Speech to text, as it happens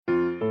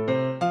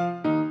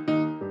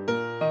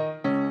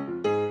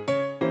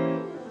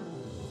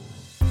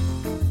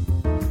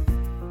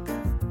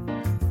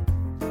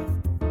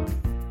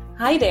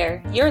Hi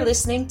there, you're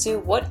listening to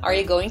What Are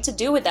You Going to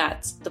Do With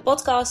That? The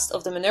podcast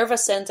of the Minerva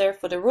Center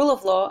for the Rule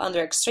of Law under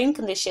Extreme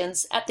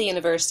Conditions at the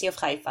University of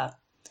Haifa.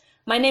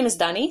 My name is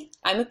Dani,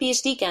 I'm a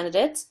PhD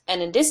candidate,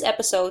 and in this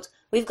episode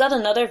we've got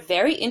another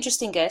very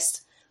interesting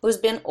guest who's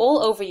been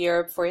all over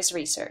Europe for his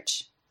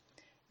research.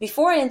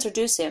 Before I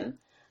introduce him,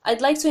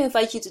 I'd like to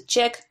invite you to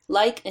check,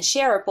 like and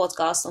share our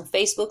podcast on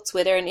Facebook,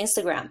 Twitter and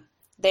Instagram.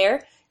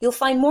 There, you'll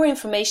find more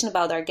information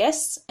about our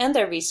guests and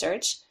their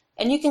research,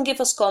 and you can give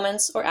us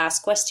comments or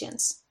ask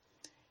questions.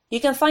 You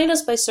can find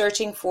us by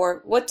searching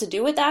for What to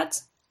Do With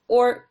That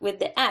or with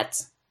the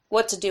 @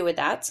 What to Do With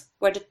That,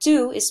 where the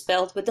 2 is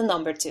spelled with the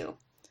number 2.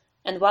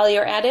 And while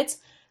you're at it,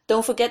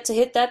 don't forget to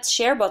hit that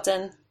share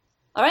button.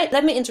 Alright,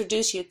 let me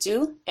introduce you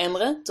to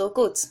Emre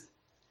Turgut.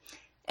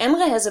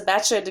 Emre has a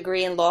bachelor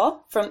degree in law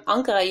from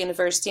Ankara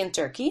University in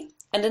Turkey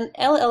and an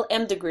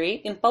LLM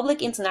degree in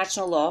public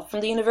international law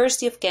from the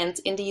University of Kent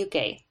in the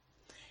UK.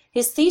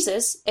 His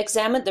thesis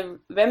examined the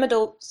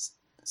remedial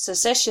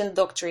secession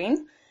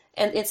doctrine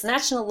and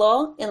international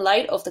law in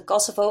light of the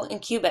Kosovo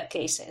and Quebec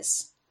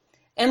cases.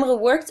 Emre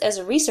worked as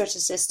a research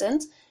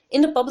assistant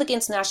in the Public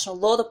International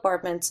Law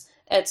Department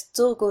at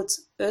Turgut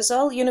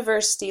Özal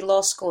University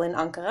Law School in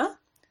Ankara,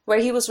 where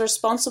he was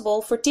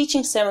responsible for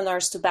teaching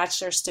seminars to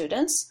bachelor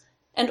students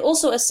and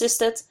also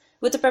assisted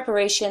with the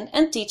preparation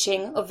and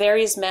teaching of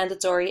various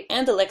mandatory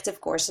and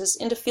elective courses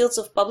in the fields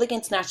of public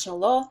international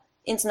law,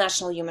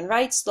 international human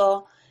rights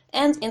law,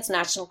 and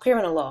international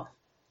criminal law.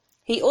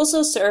 He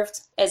also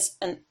served as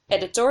an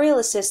editorial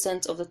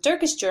assistant of the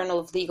Turkish Journal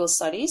of Legal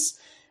Studies,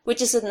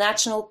 which is a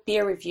national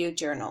peer-reviewed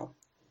journal.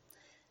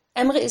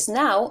 Emre is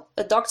now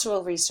a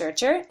doctoral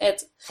researcher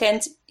at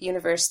Ghent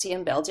University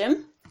in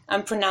Belgium.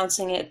 I'm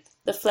pronouncing it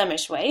the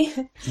Flemish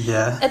way.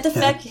 Yeah, at the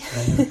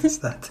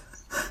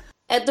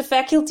at the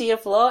Faculty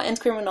of Law and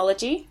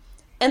Criminology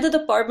and the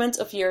Department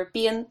of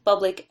European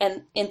Public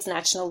and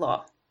International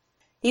Law.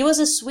 He was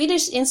a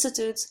Swedish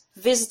Institute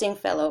visiting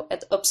fellow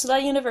at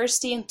Uppsala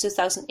University in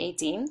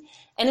 2018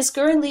 and is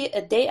currently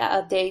a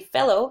DAAD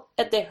fellow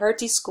at the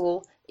Hertie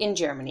School in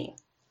Germany.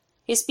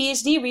 His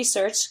PhD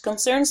research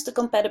concerns the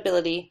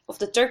compatibility of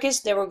the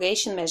Turkish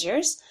derogation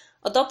measures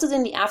adopted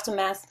in the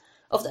aftermath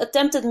of the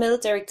attempted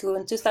military coup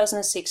in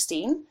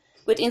 2016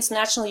 with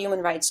international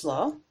human rights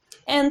law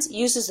and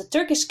uses the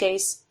Turkish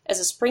case as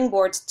a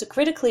springboard to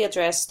critically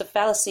address the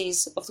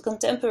fallacies of the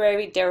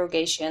contemporary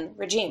derogation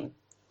regime.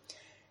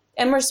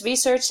 Emre's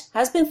research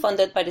has been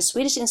funded by the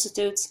Swedish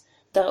Institute,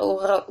 the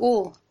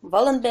Raoul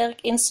Wallenberg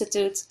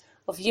Institute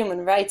of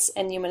Human Rights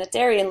and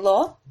Humanitarian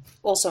Law,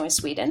 also in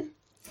Sweden,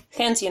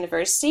 Ghent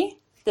University,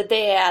 the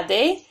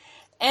DAAD,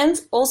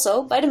 and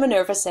also by the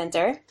Minerva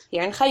Center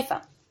here in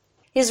Haifa.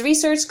 His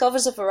research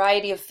covers a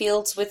variety of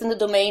fields within the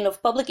domain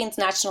of public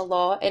international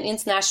law and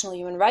international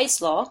human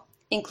rights law,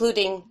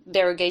 including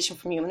derogation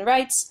from human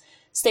rights,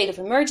 state of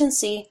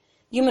emergency,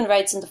 human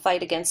rights in the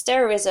fight against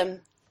terrorism,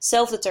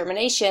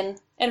 self-determination,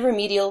 and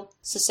remedial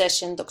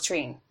secession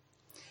doctrine.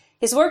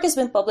 His work has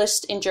been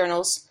published in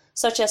journals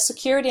such as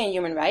Security and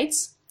Human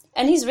Rights,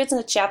 and he's written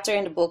a chapter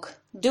in the book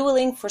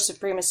Dueling for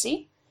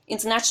Supremacy,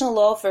 International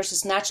Law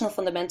versus National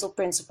Fundamental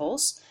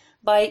Principles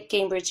by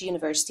Cambridge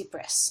University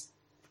Press.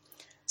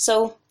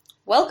 So,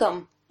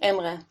 welcome,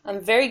 Emre.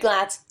 I'm very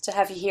glad to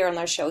have you here on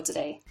our show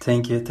today.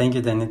 Thank you,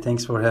 Danny.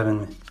 Thanks for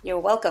having me. You're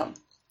welcome.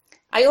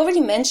 I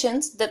already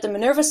mentioned that the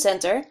Minerva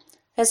Center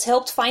has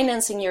helped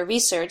financing your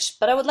research,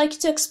 but I would like you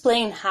to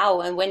explain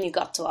how and when you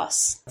got to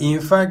us. In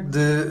fact,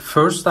 the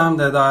first time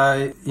that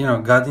I,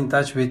 got in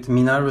touch with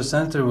Minerva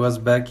Center was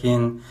back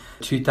in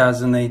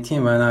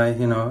 2018 when I,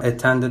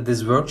 attended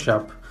this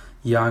workshop,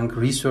 Young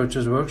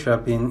Researchers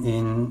Workshop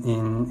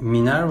in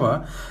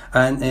Minerva.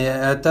 And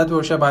at that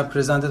workshop, I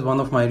presented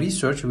one of my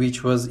research,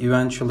 which was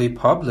eventually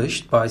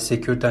published by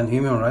Security and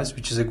Human Rights,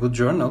 which is a good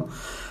journal.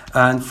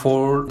 And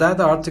for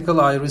that article,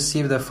 I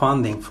received a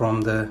funding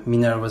from the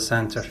Minerva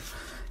Center.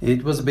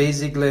 It was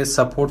basically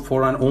support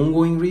for an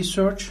ongoing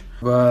research,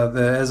 but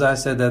as I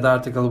said, that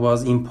article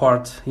was in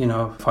part,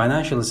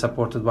 financially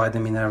supported by the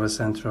Minerva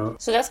Center.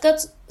 So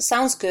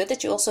sounds good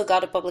that you also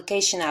got a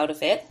publication out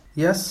of it.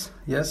 Yes,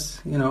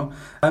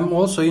 I'm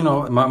also,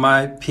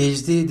 my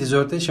PhD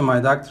dissertation,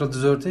 my doctoral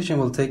dissertation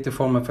will take the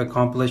form of a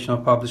compilation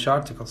of published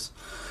articles.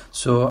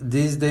 So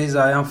these days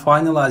I am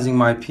finalizing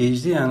my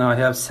PhD and I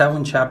have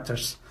 7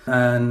 chapters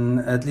and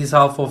at least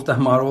half of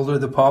them are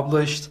already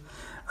published.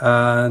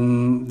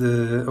 And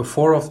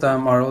 4 of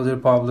them are already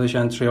published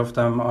and 3 of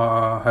them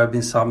have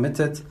been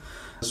submitted.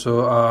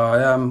 So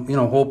I am,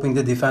 hoping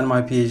to defend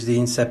my PhD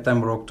in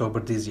September, October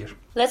this year.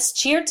 Let's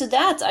cheer to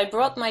that. I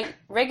brought my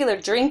regular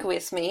drink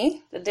with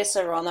me, the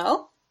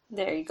Disaronno.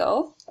 There you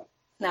go.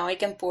 Now I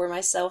can pour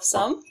myself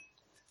some.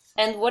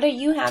 And what are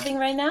you having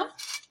right now?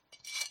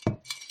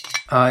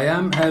 I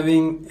am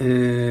having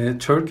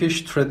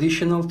Turkish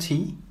traditional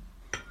tea.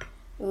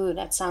 Ooh,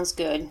 that sounds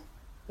good.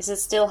 Is it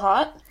still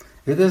hot?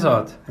 It is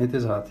hot,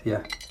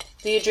 yeah.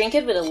 Do you drink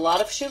it with a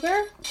lot of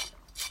sugar?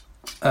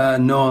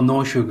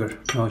 No sugar.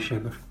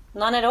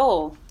 None at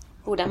all?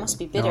 Ooh, that must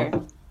be bitter.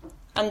 No.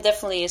 I'm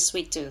definitely a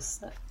sweet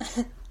tooth.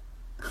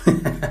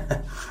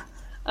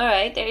 All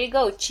right, there you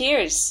go.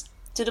 Cheers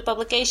to the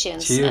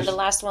publications. Cheers. And the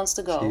last ones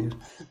to go. Cheers.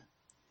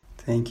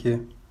 Thank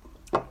you.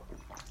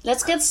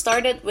 Let's get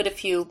started with a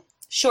few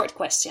short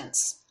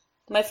questions.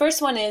 My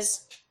first one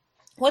is,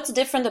 what's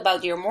different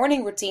about your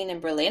morning routine in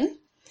Berlin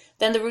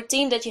than the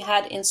routine that you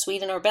had in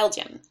Sweden or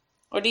Belgium?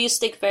 Or do you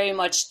stick very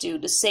much to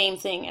the same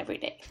thing every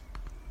day?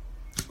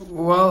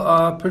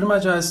 Well, pretty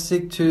much I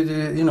stick to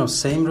the,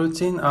 same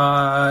routine.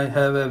 I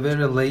have a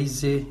very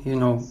lazy,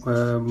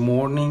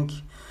 morning.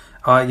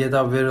 I get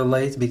up very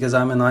late because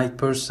I'm a night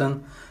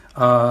person.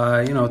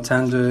 I,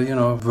 tend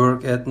to,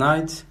 work at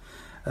night.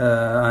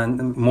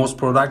 And most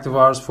productive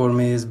hours for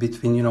me is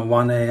between,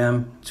 1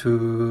 a.m.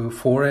 to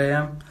 4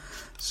 a.m.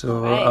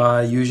 So right.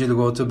 I usually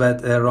go to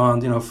bed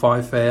around,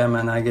 5 a.m.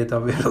 and I get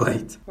up very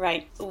late.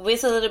 Right.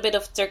 With a little bit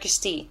of Turkish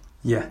tea.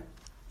 Yeah.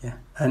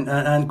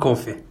 And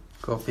coffee.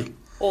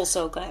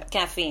 Also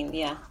caffeine,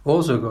 yeah.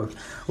 Also good.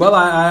 Well,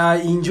 I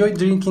enjoy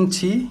drinking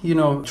tea,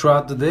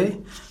 throughout the day.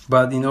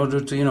 But in order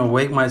to,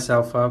 wake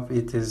myself up,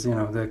 it is,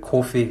 the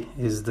coffee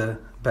is the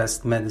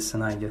best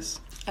medicine, I guess.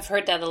 I've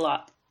heard that a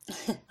lot.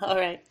 All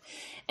right.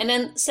 And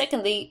then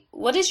secondly,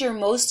 what is your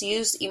most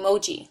used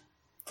emoji?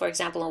 For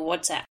example, on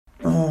WhatsApp.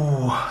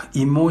 Oh,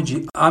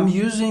 emoji. I'm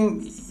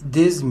using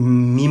these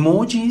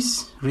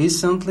Memojis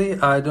recently.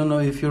 I don't know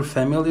if you're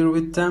familiar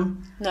with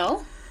them.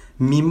 No?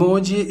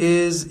 Memoji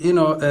is,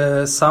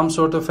 some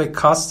sort of a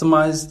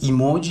customized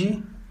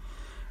emoji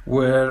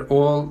where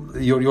all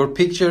your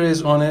picture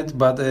is on it,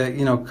 but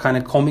kind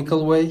of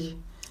comical way.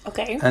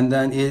 Okay. And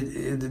then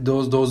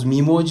those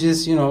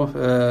memojis,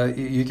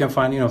 you can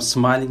find,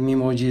 smiling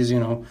emojis,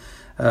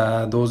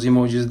 those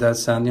emojis that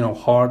send,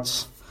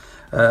 hearts.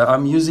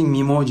 I'm using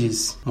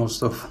memojis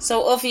most of.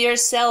 So of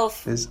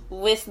yourself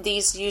with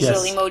these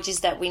usual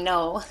emojis that we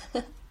know.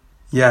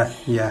 Yeah,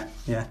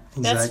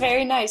 exactly. That's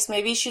very nice.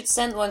 Maybe you should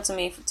send one to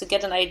me to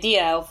get an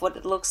idea of what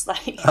it looks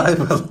like. I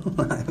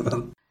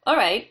will. All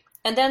right.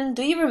 And then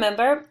do you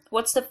remember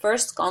what's the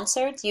first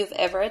concert you've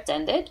ever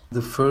attended?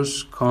 The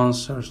first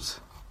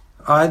concert.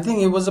 I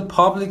think it was a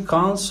public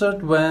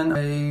concert when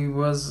I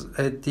was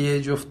at the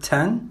age of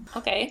 10.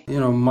 Okay.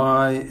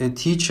 My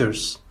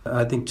teachers,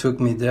 I think, took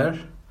me there.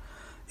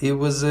 It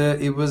was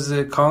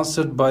a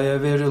concert by a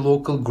very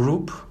local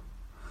group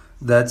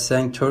that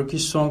sang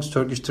Turkish songs,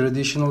 Turkish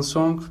traditional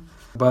songs.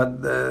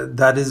 But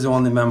that is the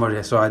only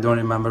memory. So I don't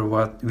remember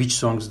which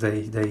songs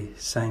they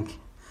sang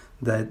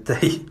that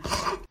day.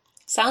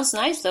 Sounds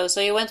nice though. So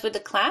you went with the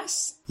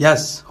class?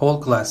 Yes, whole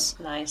class.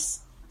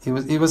 Nice.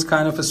 It was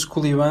kind of a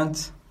school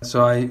event.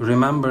 So I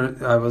remember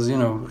I was,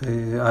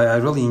 I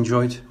really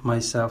enjoyed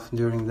myself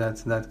during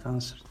that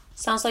concert.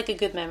 Sounds like a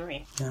good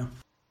memory. Yeah.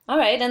 All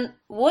right. And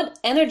what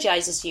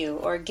energizes you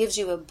or gives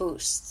you a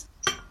boost?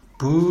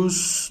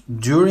 Boost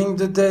during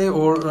the day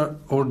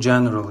or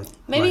generally?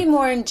 Maybe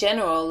more in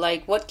general.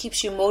 Like what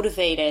keeps you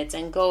motivated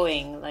and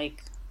going?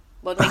 Like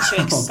what makes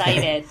you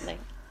excited?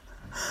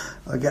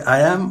 Okay, I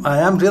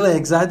am really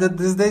excited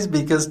these days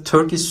because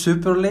Turkish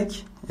Super League,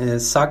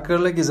 soccer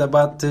league is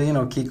about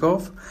to kick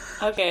off.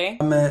 Okay.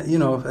 I'm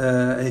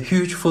a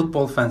huge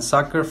football fan,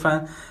 soccer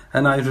fan,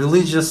 and I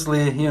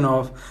religiously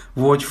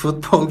watch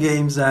football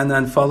games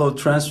and follow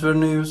transfer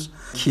news,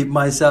 keep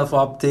myself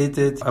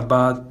updated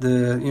about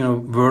the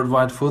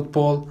worldwide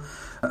football.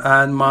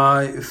 And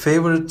my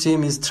favorite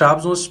team is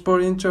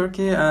Trabzonspor in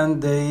Turkey,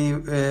 and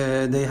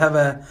they have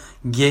a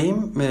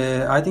game.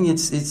 I think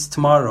it's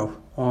tomorrow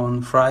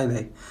on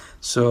Friday.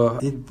 So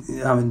it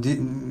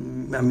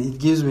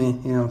gives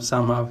me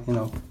somehow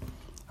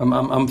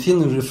I'm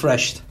feeling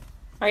refreshed.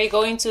 Are you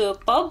going to a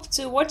pub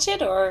to watch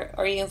it, or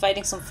are you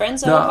inviting some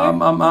friends No,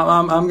 over?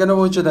 I'm gonna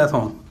watch it at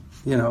home.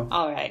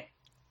 All right.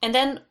 And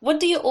then, what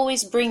do you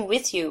always bring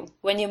with you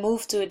when you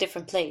move to a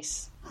different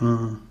place?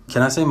 Can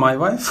I say my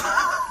wife?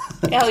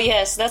 Oh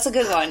yes, that's a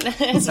good one.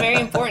 It's very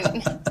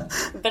important.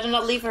 Better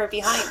not leave her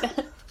behind.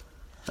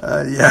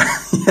 Yeah.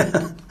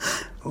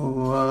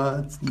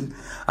 What?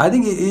 I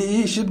think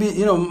it should be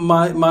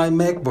my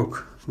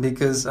MacBook,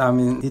 because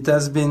it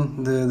has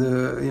been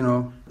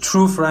the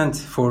true friend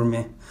for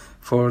me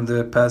for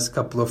the past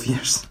couple of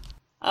years.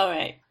 All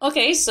right.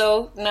 Okay,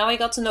 so now I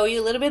got to know you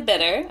a little bit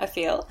better, I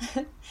feel.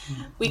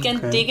 We can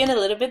dig in a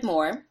little bit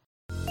more.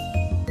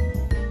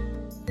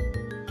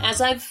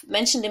 As I've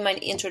mentioned in my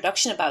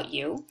introduction about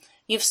you,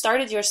 you've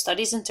started your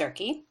studies in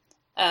Turkey,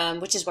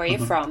 which is where you're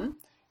from.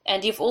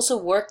 And you've also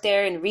worked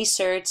there in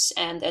research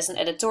and as an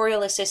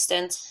editorial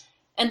assistant.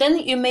 And then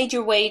you made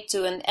your way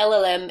to an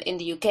LLM in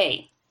the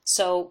UK.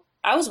 So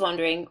I was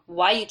wondering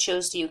why you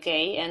chose the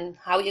UK and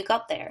how you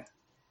got there.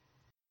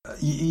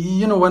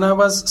 When I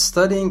was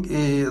studying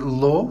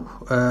law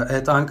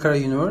at Ankara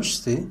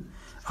University,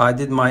 I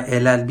did my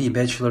LLB,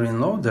 Bachelor in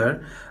Law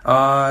there.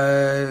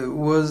 I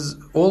was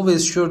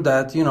always sure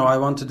that, I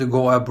wanted to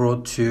go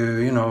abroad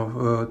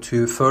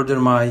to further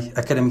my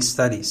academic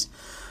studies.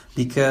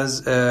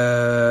 Because,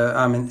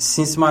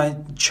 since my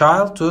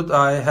childhood,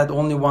 I had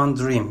only one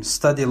dream: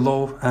 study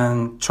law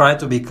and try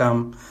to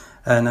become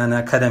an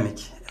academic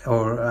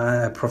or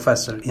a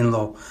professor in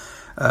law.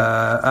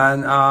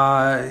 And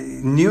I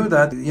knew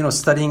that,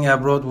 studying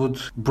abroad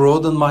would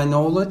broaden my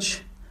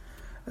knowledge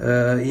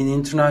in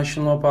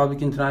international,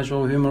 public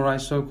international human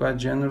rights so quite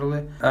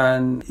generally.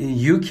 And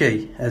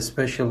UK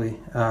especially,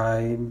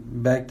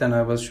 back then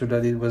I was sure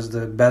that it was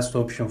the best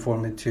option for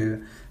me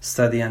to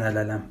study an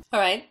LLM. All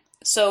right.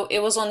 So it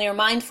was on your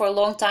mind for a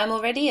long time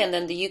already, and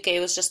then the UK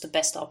was just the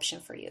best option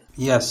for you.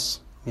 Yes,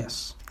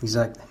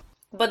 exactly.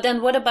 But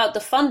then what about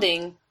the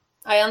funding?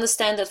 I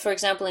understand that, for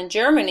example, in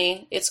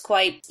Germany, it's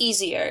quite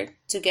easier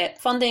to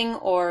get funding,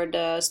 or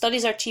the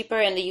studies are cheaper.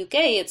 In the UK,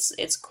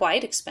 it's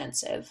quite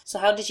expensive. So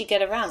how did you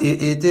get around?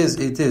 It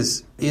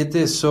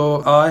is.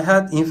 So I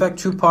had, in fact,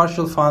 two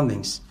partial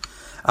fundings.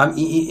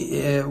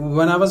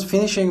 When I was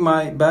finishing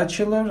my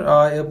bachelor,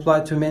 I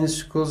applied to many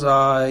schools.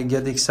 I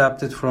get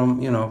accepted from,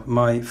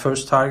 my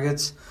first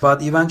targets.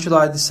 But eventually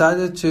I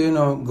decided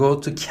to, go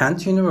to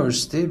Kent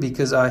University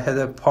because I had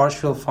a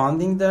partial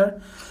funding there.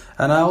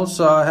 And I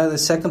also had a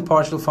second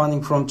partial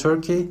funding from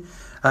Turkey.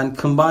 And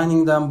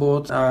combining them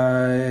both,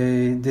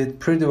 I did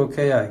pretty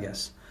okay, I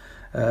guess.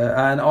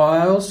 And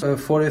I also,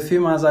 for a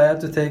few months, I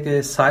had to take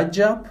a side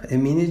job, a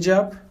mini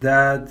job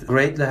that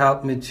greatly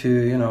helped me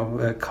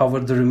to, cover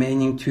the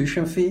remaining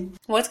tuition fee.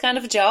 What kind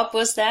of job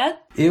was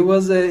that? It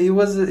was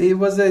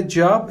a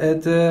job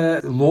at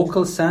a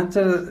local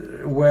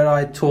center where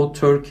I taught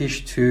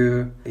Turkish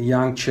to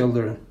young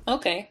children.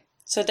 Okay,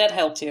 so that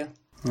helped you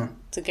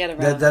to get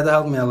around. That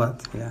helped me a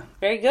lot. Yeah.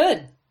 Very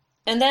good.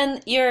 And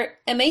then your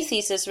MA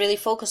thesis really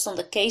focused on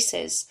the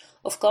cases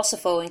of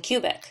Kosovo and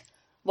Quebec,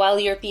 while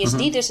your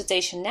PhD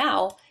dissertation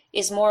now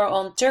is more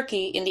on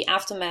Turkey in the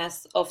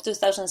aftermath of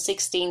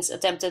 2016's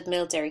attempted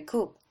military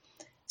coup.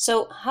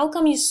 So how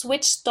come you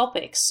switched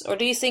topics, or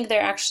do you think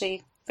they're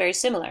actually very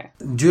similar?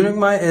 During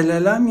my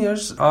LLM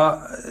years,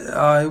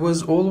 I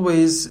was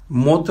always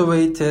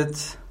motivated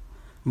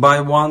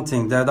by one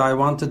thing, that I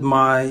wanted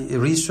my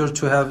research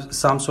to have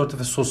some sort of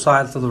a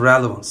societal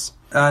relevance.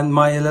 And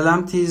my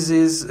LLM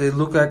thesis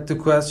look at the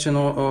question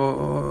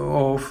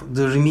of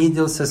the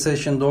remedial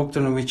cessation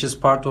doctrine, which is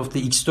part of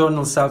the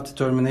external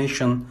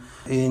self-determination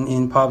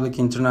in public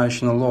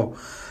international law.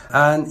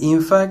 And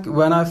in fact,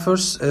 when I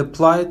first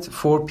applied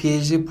for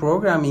PhD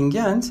program in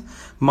Ghent,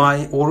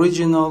 my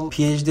original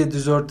PhD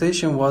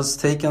dissertation was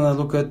taking a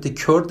look at the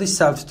Kurdish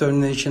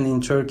self-determination in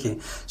Turkey.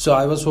 So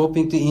I was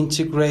hoping to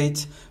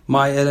integrate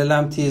my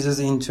LLM thesis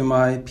into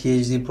my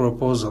PhD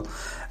proposal.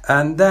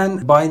 And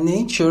then, by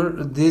nature,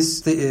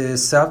 this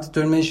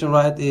self-determination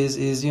right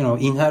is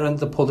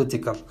inherently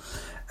political.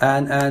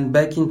 And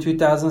back in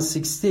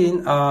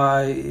 2016,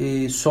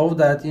 I saw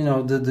that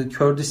the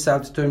Kurdish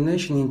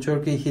self-determination in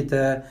Turkey hit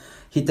a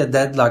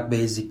deadlock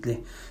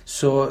basically.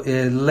 So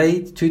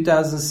late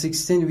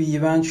 2016, we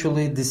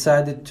eventually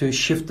decided to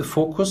shift the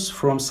focus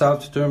from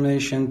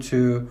self-determination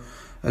to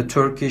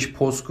Turkish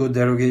post-coup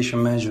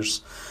derogation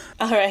measures.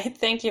 All right,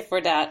 thank you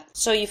for that.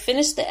 So you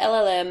finished the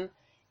LLM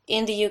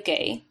in the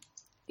UK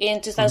in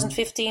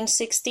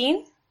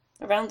 2015-16,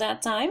 around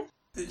that time?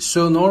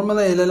 So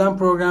normally LLM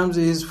programs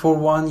is for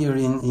 1 year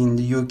in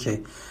the UK.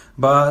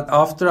 But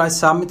after I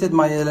submitted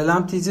my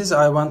LLM thesis,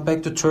 I went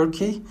back to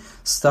Turkey,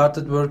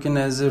 started working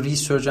as a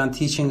research and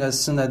teaching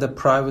assistant at a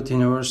private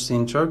university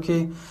in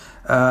Turkey.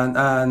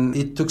 And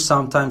it took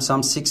some time,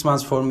 some 6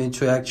 months for me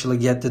to actually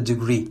get the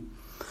degree.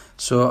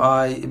 So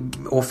I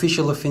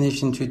officially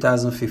finished in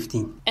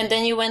 2015. And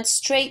then you went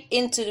straight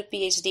into the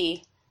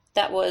PhD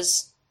that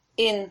was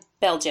in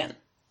Belgium.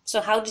 So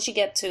how did you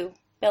get to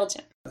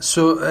Belgium?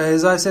 So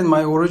as I said,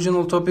 my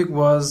original topic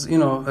was,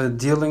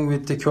 dealing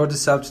with the Kurdish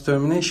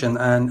self-determination.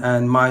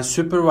 And my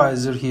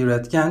supervisor here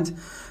at Ghent,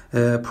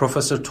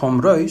 Professor Tom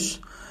Royce,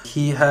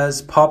 he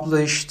has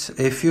published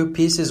a few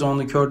pieces on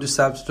the Kurdish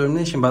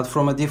self-determination, but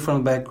from a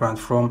different background,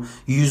 from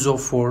use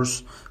of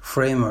force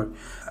framework.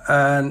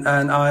 And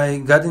I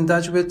got in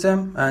touch with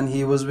him, and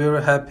he was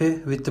very happy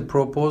with the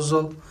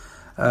proposal.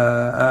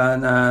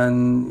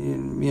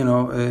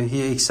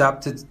 He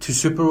accepted to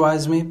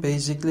supervise me,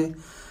 basically.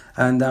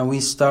 And then we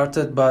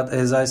started, but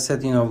as I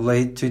said,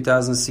 late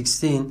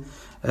 2016,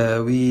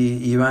 we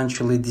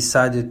eventually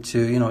decided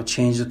to,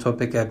 change the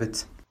topic a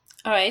bit.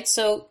 All right,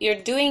 so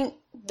you're doing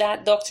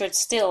that doctorate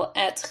still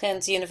at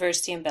Ghent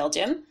University in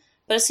Belgium,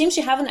 but it seems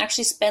you haven't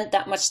actually spent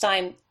that much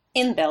time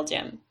in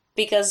Belgium,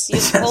 because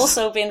you've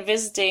also been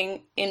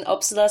visiting in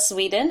Uppsala,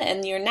 Sweden,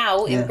 and you're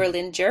now in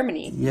Berlin,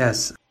 Germany.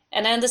 Yes.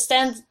 And I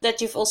understand that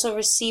you've also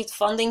received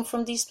funding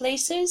from these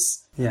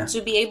places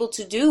to be able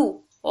to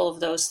do all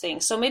of those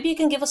things. So maybe you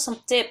can give us some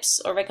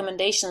tips or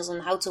recommendations on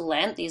how to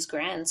land these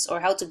grants or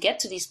how to get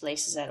to these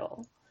places at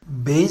all.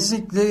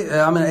 Basically,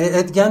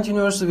 at Ghent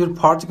University, we're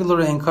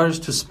particularly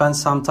encouraged to spend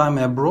some time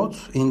abroad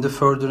in the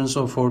furtherance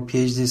of our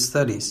PhD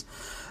studies.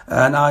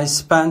 And I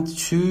spent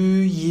 2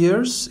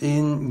 years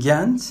in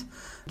Ghent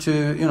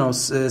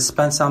to,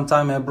 spend some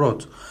time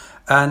abroad.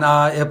 And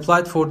I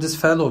applied for these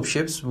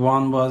fellowships.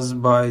 One was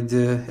by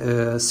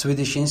the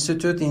Swedish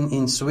Institute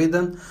in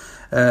Sweden.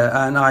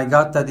 And I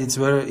got that. It's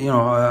very,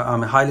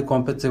 I'm a highly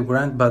competitive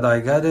grant, but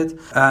I got it.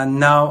 And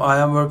now I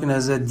am working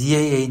as a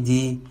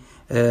DAAD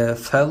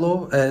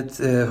fellow at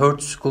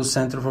Hertz School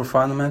Center for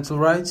Fundamental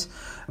Rights.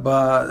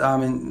 But I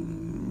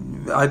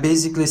mean, I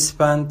basically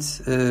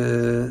spent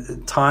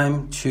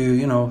time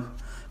to,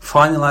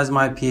 finalize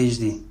my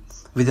PhD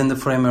within the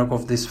framework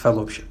of these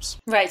fellowships.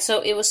 Right,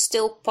 so it was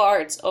still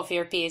part of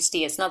your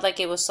PhD. It's not like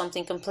it was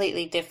something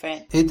completely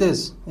different. It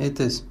is.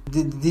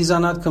 These are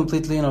not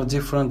completely,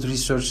 different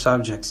research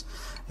subjects.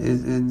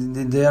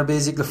 They are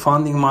basically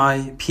funding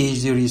my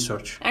PhD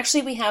research.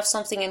 Actually, we have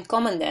something in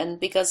common then,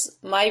 because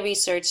my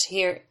research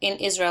here in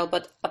Israel,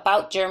 but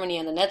about Germany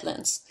and the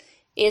Netherlands,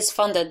 is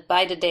funded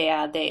by the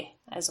DAAD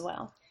as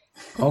well.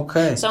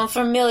 Okay. So I'm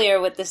familiar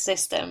with the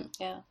system,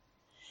 yeah.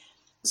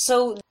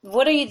 So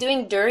what are you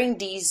doing during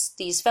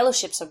these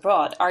fellowships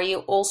abroad? Are you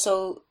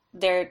also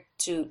there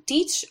to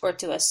teach or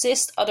to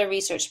assist other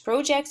research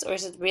projects, or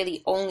is it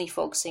really only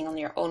focusing on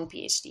your own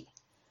PhD?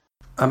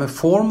 I mean,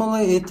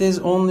 formally it is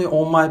only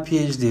on my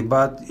PhD,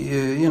 but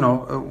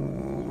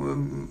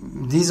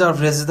these are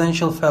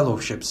residential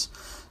fellowships.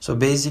 So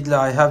basically,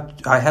 I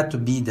had to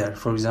be there.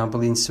 For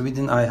example, in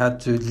Sweden, I had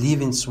to live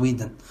in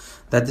Sweden.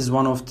 That is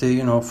one of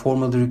the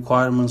formal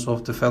requirements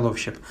of the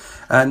fellowship.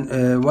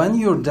 And when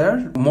you're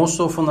there, most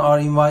often are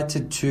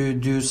invited to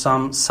do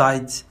some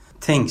side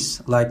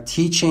things like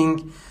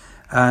teaching.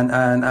 And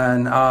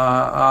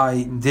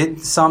I did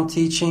some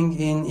teaching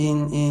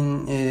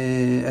in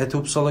at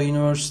Uppsala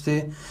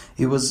University.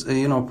 It was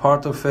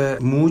part of a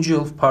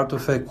module, part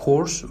of a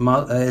course,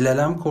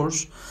 LLM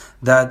course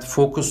that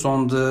focused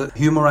on the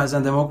human rights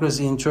and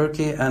democracy in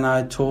Turkey, and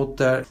I taught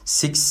there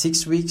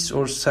 6 weeks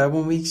or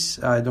 7 weeks.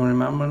 I don't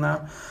remember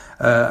now.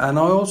 And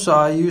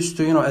I used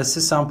to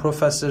assist some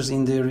professors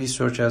in their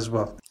research as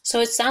well. So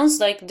it sounds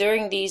like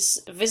during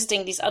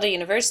visiting these other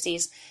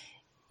universities,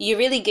 you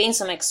really gain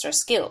some extra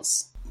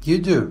skills. You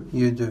do.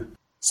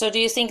 So do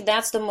you think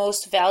that's the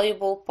most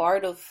valuable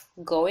part of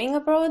going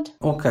abroad?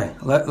 Okay,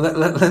 let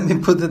me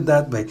put it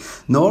that way.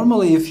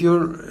 Normally, if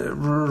you're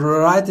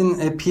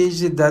writing a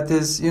PhD, that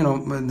is,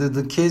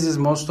 the case is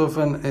most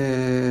often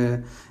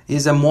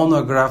is a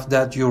monograph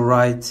that you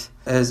write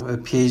as a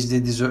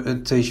PhD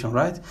dissertation,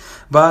 right?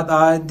 But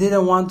I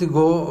didn't want to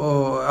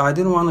I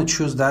didn't want to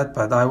choose that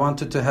path. I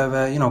wanted to have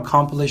a,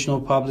 compilation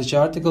of published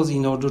articles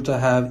in order to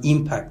have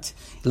impact,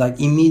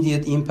 like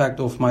immediate impact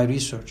of my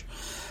research.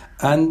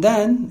 And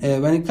then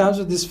when it comes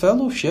to these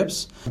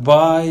fellowships,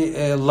 by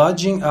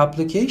lodging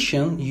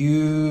application,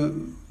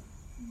 you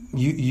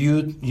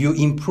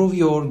improve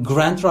your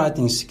grant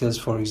writing skills,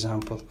 for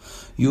example.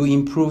 You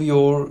improve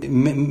your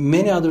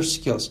many other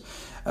skills.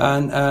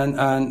 And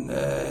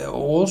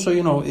also,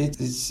 it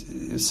is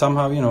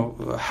somehow,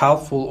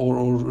 helpful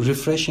or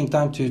refreshing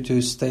time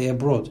to stay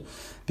abroad,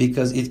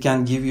 because it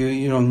can give you,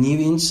 new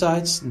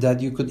insights that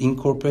you could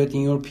incorporate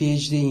in your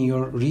PhD, in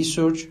your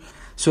research.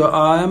 So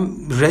I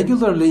am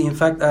regularly, in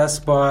fact,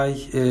 asked by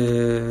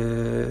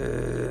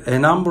a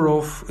number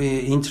of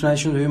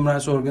international human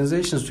rights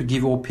organizations to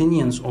give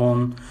opinions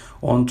on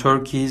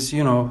Turkey's,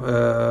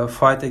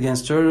 fight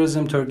against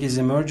terrorism, Turkey's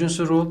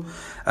emergency rule,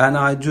 and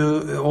I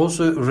do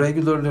also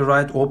regularly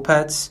write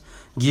op-eds,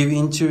 give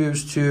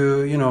interviews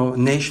to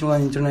national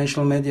and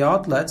international media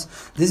outlets.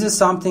 This is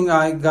something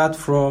I got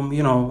from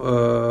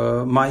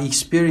my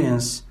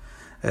experience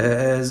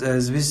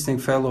as visiting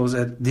fellows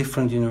at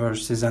different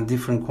universities and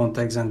different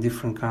contexts and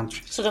different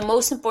countries. So the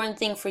most important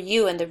thing for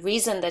you, and the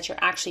reason that you're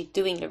actually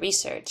doing the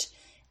research,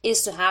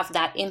 is to have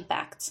that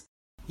impact.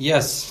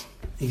 Yes,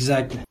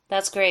 exactly.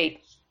 That's great.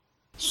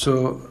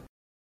 So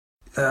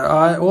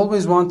I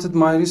always wanted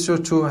my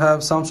research to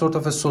have some sort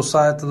of a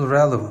societal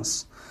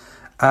relevance,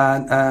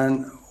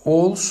 and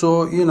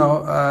also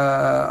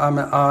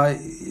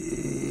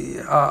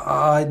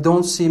I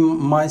don't see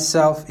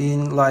myself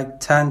in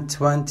like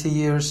 10-20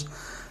 years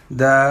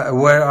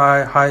where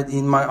I hide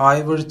in my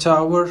ivory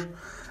tower.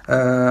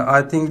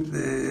 I think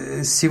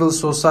civil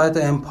society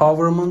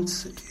empowerment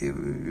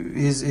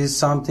is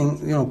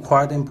something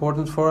quite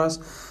important for us.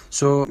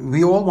 So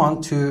we all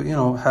want to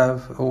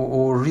have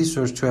or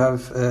research to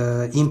have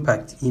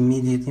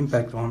immediate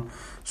impact on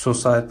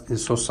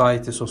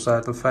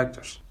societal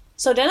factors.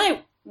 So then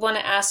I want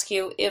to ask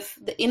you if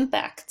the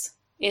impact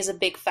is a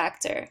big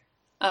factor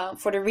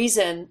for the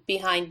reason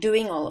behind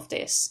doing all of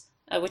this,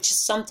 which is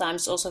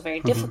sometimes also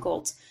very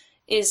difficult,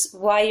 is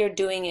why you're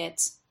doing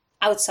it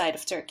outside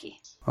of Turkey.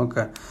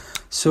 Okay.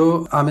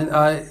 So, I mean,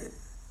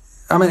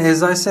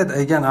 as I said,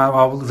 again, I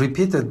will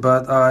repeat it,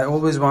 but I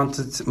always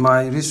wanted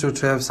my research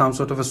to have some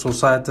sort of a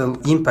societal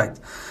impact.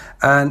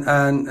 And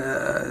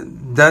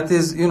that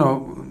is,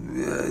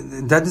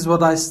 that is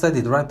what I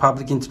studied, right?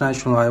 Public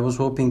international. I was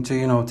hoping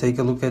to, take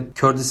a look at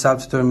Kurdish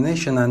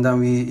self-determination, and then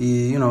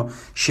we,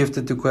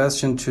 shifted the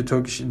question to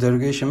Turkish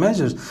derogation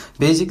measures.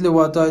 Basically,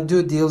 what I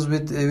do deals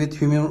with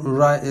human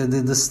right,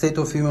 the state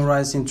of human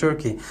rights in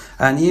Turkey.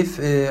 And if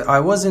I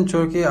was in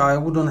Turkey, I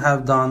wouldn't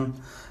have done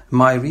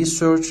my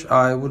research.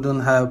 I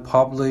wouldn't have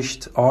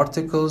published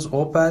articles,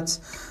 op-eds,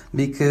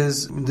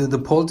 because the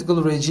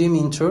political regime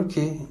in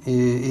Turkey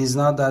is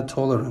not that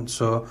tolerant.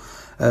 So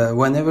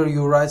Whenever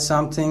you write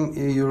something,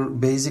 you're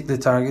basically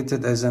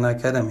targeted as an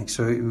academic.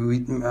 So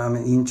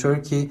in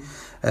Turkey,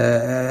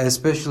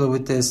 especially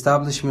with the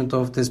establishment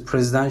of this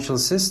presidential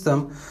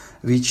system,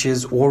 which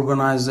is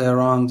organized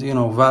around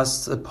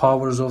vast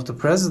powers of the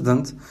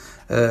president,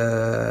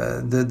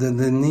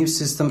 the new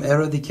system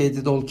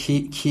eradicated all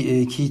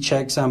key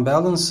checks and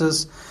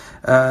balances,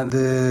 and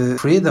the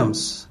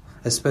freedoms,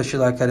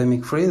 especially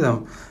academic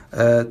freedom,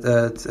 at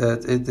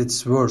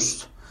its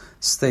worst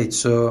state.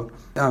 So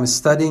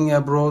studying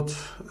abroad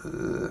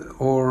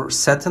or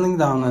settling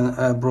down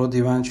abroad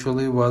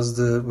eventually was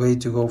the way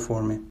to go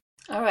for me.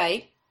 All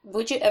right.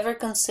 Would you ever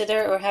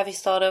consider, or have you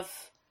thought of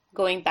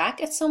going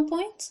back at some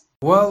point?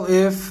 Well,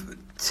 if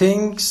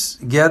things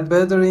get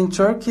better in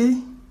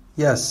Turkey,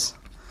 yes,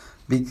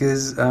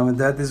 because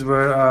that is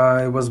where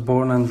I was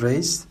born and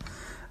raised.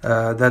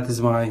 That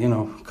is my,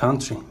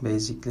 country,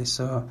 basically.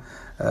 So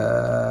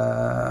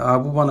I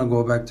would want to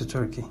go back to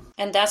Turkey.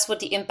 And that's what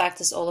the impact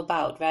is all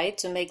about, right?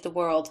 To make the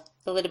world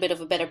a little bit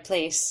of a better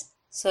place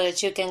so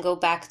that you can go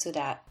back to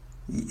that.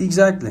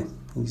 Exactly.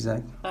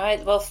 All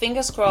right, well,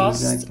 fingers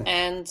crossed. Exactly.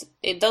 And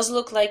it does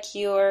look like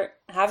you're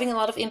having a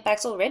lot of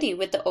impact already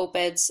with the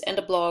op-eds and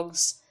the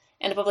blogs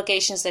and the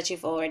publications that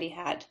you've already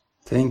had.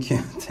 Thank you.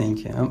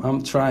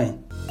 I'm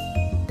trying.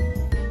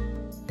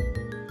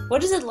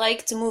 What is it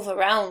like to move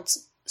around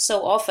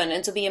so often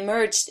and to be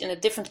immersed in a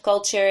different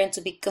culture and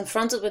to be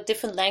confronted with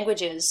different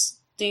languages?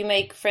 Do you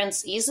make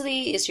friends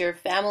easily? Is your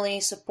family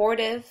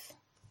supportive?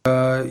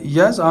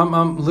 Yes,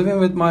 I'm living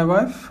with my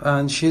wife,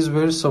 and she's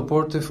very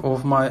supportive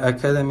of my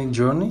academic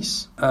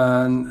journeys.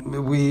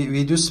 And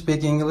we do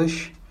speak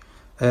English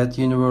at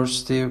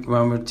university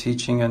when we're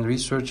teaching and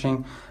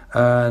researching,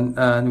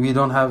 and we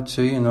don't have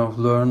to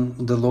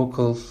learn the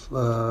local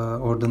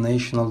or the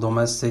national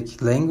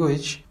domestic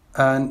language.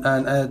 And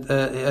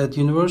at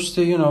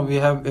university, we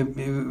have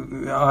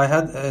I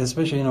had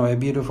especially a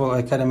beautiful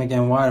academic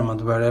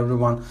environment where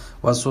everyone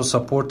was so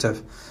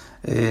supportive.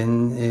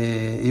 And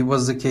it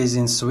was the case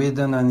in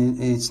Sweden, and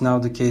it's now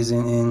the case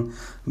in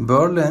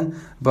Berlin.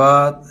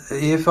 But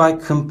if I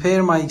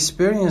compare my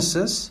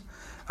experiences,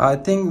 I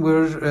think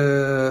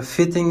we're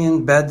fitting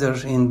in better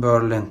in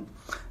Berlin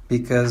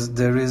because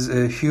there is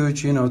a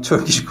huge,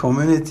 Turkish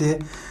community.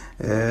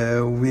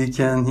 We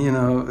can,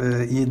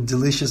 eat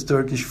delicious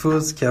Turkish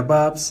foods,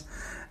 kebabs.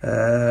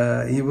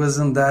 It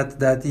wasn't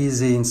that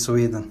easy in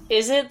Sweden.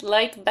 Is it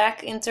like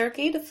back in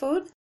Turkey, the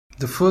food?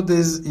 The food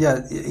is,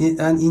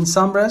 and in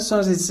some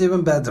restaurants it's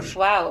even better.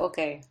 Wow,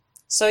 okay.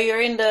 So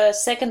you're in the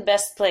second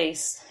best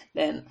place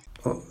then?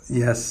 Oh,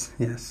 yes.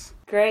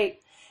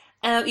 Great.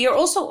 You're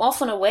also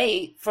often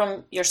away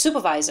from your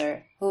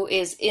supervisor, who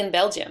is in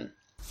Belgium.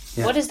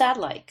 Yeah. What is that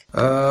like?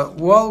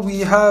 Well,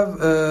 we have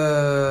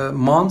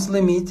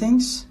monthly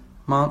meetings,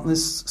 monthly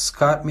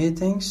Skype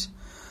meetings.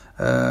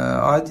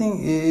 I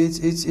think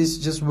it's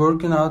just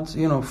working out,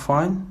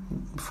 fine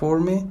for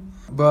me.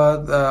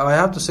 But I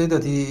have to say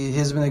that he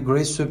has been a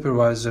great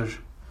supervisor,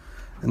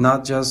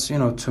 not just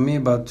to me,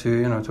 but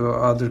to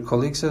other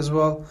colleagues as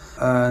well.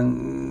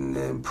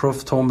 And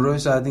Prof. Tom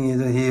Royce, I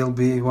think he'll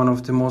be one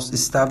of the most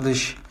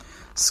established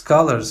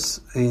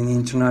scholars in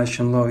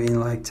international law in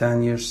like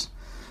 10 years.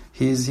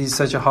 He's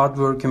such a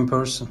hardworking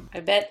person. I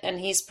bet, and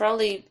he's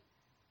probably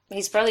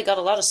got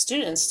a lot of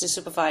students to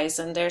supervise,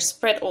 and they're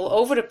spread all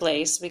over the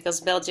place because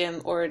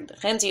Belgium or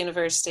Ghent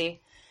University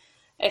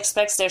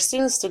expects their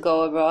students to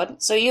go abroad.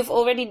 So you've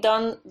already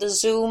done the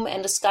Zoom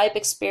and the Skype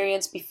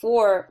experience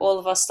before all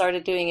of us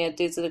started doing it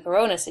due to the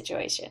Corona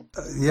situation.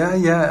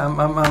 Yeah.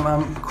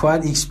 I'm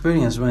quite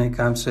experienced when it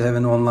comes to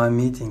having online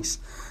meetings.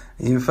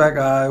 In fact,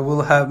 I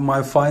will have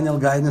my final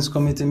guidance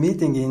committee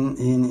meeting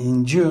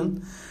in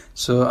June.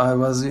 So I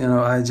was,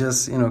 I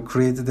just,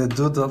 created a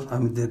doodle. I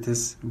mean, that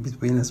is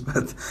between us,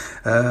 but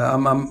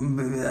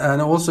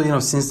and also,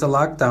 since the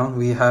lockdown,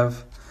 we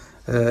have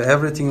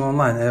everything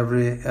online.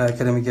 Every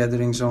academic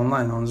gatherings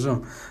online on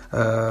Zoom.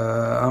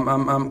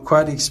 I'm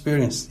quite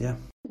experienced. Yeah.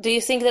 Do you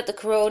think that the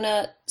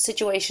Corona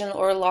situation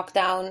or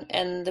lockdown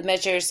and the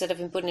measures that have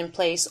been put in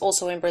place,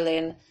 also in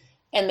Berlin,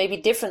 and maybe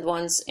different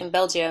ones in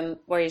Belgium,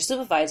 where your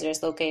supervisor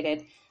is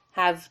located,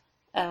 have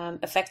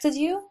affected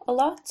you a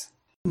lot?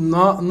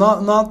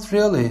 Not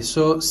really.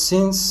 So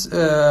since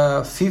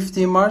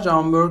 15 March,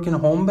 I'm working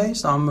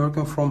home-based. I'm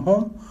working from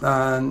home,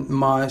 and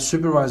my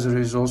supervisor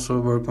is also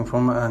working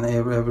from, and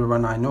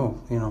everyone I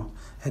know,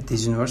 at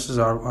these universities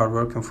are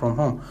working from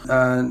home.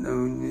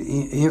 And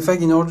in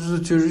fact, in order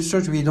to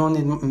research, we don't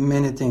need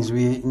many things.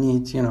 We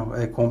need,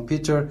 a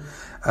computer,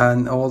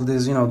 and all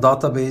these,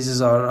 databases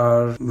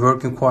are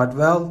working quite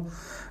well.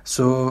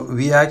 So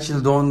we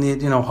actually don't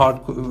need,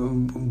 hard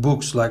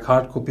books, like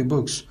hard copy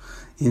books,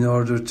 in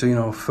order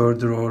to,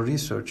 further our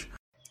research.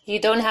 You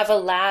don't have a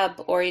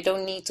lab, or you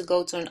don't need to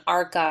go to an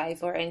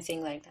archive or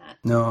anything like that?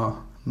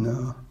 No.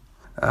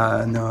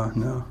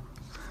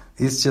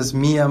 It's just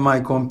me and my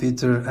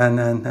computer and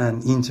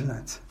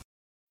internet.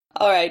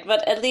 All right,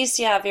 but at least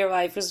you have your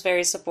wife who's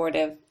very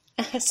supportive.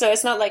 So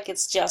it's not like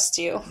it's just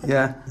you.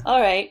 Yeah.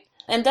 All right.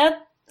 And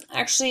that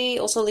actually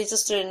also leads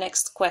us to the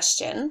next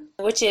question,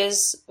 which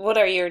is, what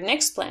are your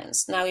next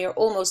plans? Now you're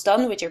almost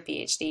done with your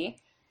PhD,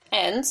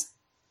 and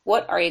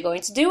what are you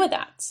going to do with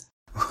that?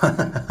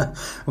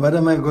 What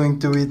am I going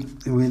to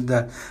do with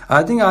that?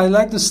 I think I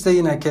like to stay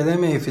in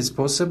academia if it's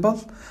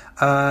possible,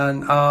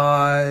 and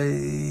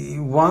I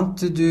want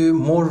to do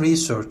more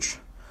research.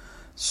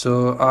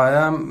 So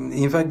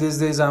in fact, these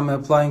days I'm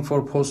applying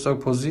for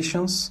postdoc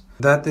positions.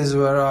 That is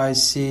where I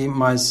see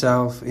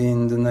myself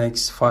in the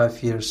next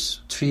 5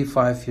 years,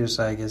 3-5 years,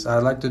 I guess. I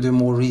like to do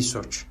more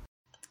research.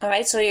 All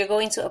right, so you're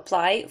going to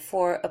apply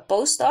for a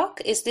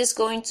postdoc. Is this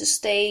going to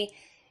stay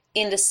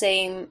in the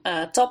same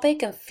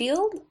topic and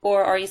field,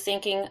 or are you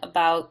thinking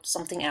about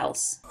something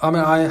else? I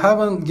mean, I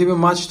haven't given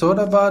much thought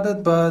about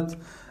it, but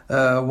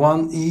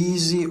one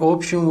easy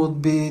option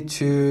would be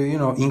to,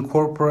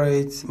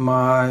 incorporate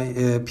my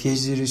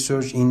PhD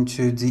research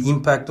into the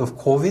impact of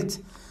COVID,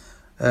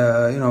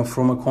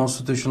 from a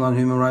constitutional and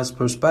human rights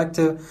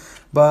perspective.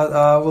 But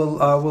I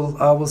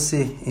will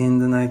see in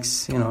the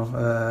next,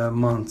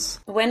 months.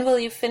 When will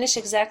you finish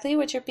exactly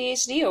with your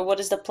PhD, or what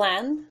is the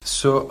plan?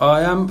 So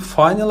I am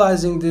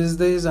finalizing these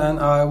days, and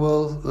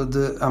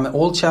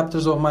all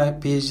chapters of my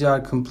PhD are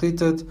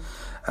completed,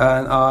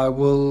 and I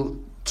will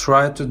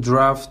try to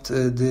draft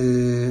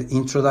the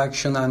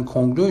introduction and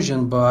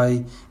conclusion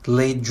by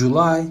late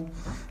July,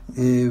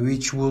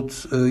 which would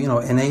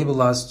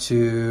enable us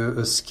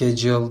to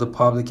schedule the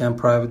public and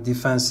private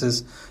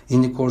defenses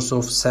in the course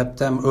of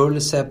early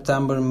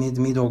September,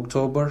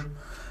 mid-October.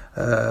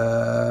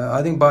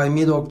 I think by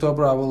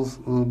mid-October I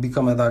will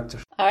become a doctor.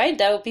 All right,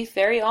 that would be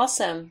very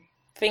awesome.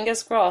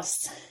 Fingers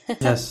crossed.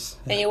 Yes.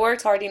 And you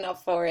worked hard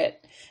enough for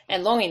it,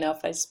 and long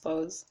enough, I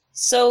suppose.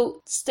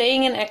 So,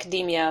 staying in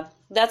academia,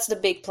 that's the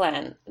big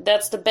plan.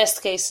 That's the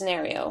best case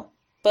scenario.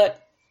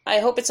 But I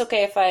hope it's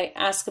okay if I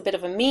ask a bit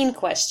of a mean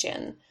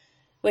question,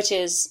 which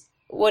is,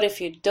 what if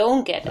you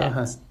don't get it?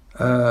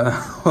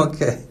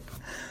 Okay.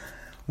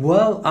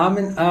 Well, I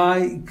mean,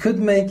 I could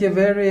make a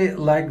very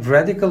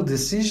radical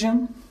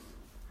decision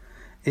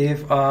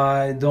if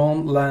I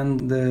don't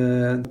land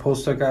the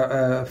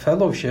postdoc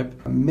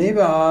fellowship. Maybe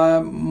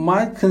I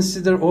might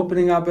consider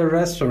opening up a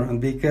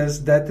restaurant,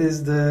 because that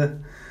is the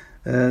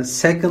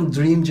second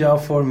dream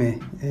job for me,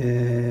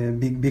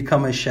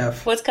 become a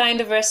chef. What kind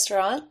of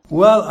restaurant?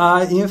 Well,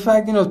 I in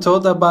fact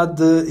thought about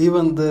the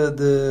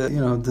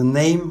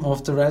name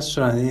of the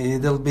restaurant.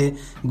 It'll be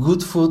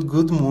Good Food,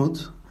 Good Mood.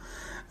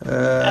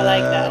 I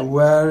like that.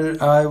 Where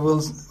I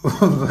will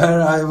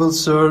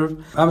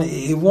serve. I mean,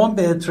 it won't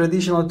be a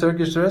traditional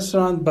Turkish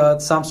restaurant,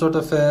 but some sort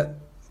of a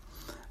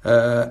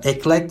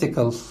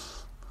eclectical,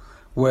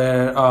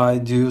 where I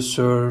do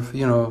serve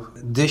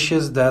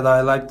dishes that I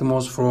like the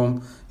most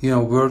from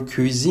world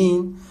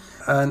cuisine.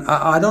 And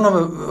I don't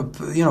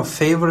have a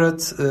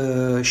favorite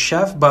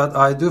chef, but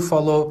I do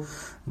follow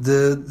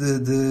the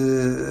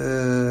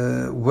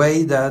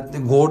way that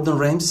Gordon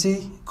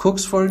Ramsay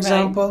cooks, for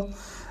example.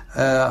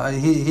 Right.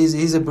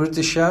 He's a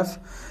British chef,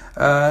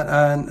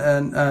 and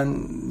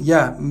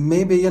yeah,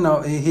 maybe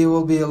he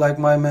will be like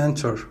my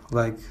mentor,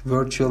 like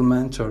virtual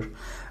mentor.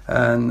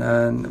 And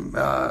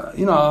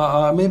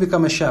I may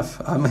become a chef.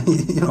 I may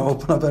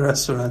open up a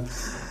restaurant.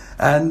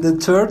 And the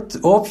third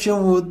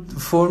option would,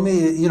 for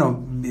me,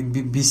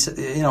 be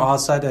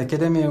outside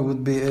academia,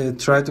 would be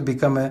try to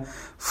become a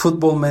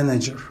football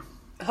manager.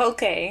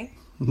 Okay.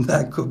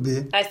 That could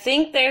be. I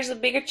think there's a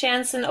bigger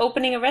chance in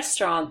opening a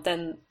restaurant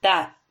than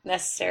that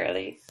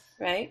necessarily,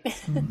 right?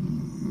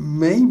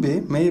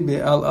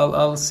 Maybe.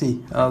 I'll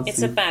see.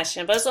 It's a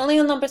passion, but it's only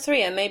on number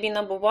 3, and maybe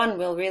number 1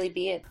 will really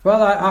be it.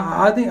 Well,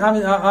 I think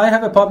I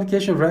have a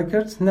publication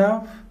record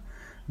now,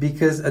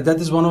 because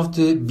that is one of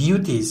the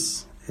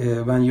beauties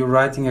when you're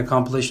writing a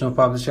compilation of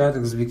published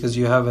articles, because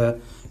you have a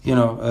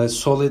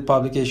solid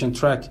publication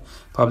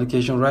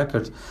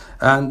record,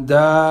 and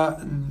that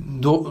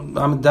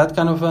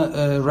kind of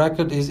a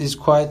record is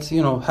quite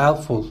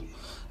helpful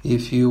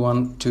if you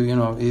want to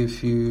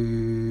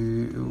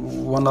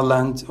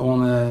land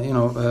on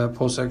a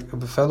postdoc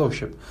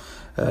fellowship.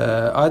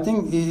 I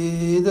think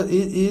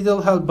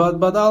it'll help,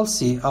 but I'll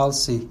see,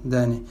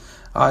 Danny.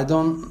 I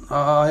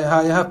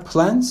have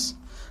plans,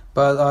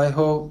 but I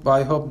hope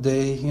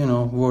they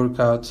work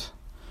out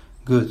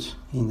good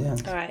in the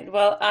end. All right.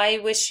 Well, I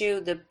wish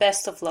you the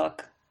best of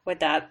luck with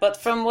that. But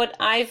from what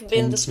I've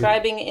been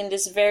describing in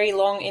this very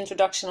long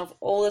introduction of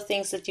all the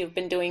things that you've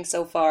been doing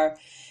so far,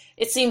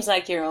 it seems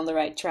like you're on the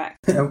right track.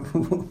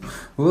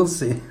 We'll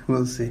see.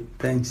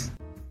 Thanks.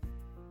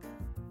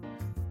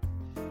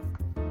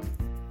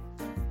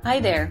 Hi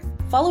there.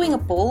 Following a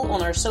poll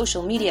on our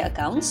social media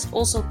accounts,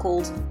 also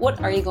called What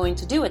Are You Going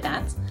to Do With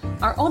That?,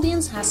 our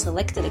audience has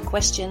selected a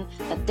question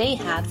that they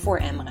had for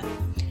Emre.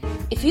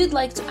 If you'd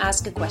like to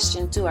ask a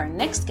question to our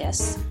next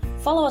guest,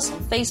 follow us on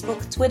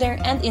Facebook, Twitter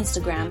and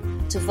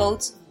Instagram to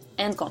vote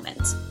and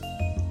comment.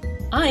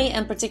 I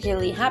am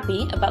particularly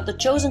happy about the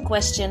chosen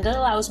question that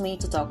allows me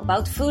to talk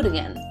about food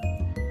again.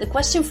 The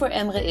question for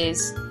Emre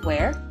is,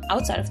 where,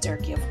 outside of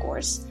Turkey of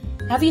course,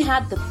 have you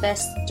had the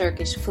best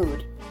Turkish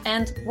food?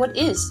 And what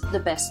is the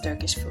best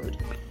Turkish food?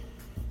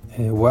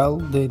 Well,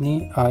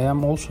 Danny, I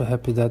am also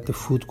happy that the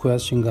food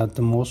question got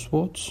the most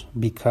votes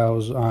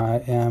because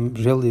I am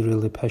really,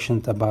 really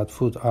passionate about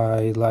food.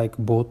 I like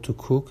both to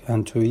cook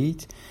and to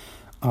eat.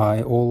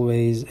 I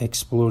always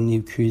explore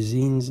new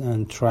cuisines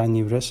and try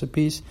new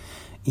recipes.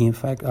 In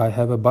fact, I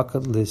have a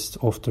bucket list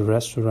of the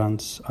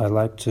restaurants I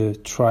like to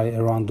try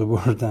around the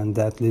world, and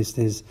that list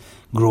is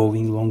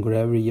growing longer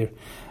every year.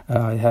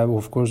 I have,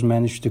 of course,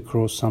 managed to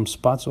cross some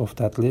spots off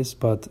that list,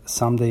 but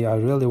someday I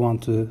really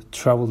want to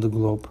travel the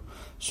globe,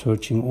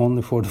 searching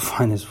only for the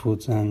finest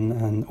foods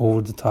and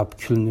over-the-top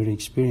culinary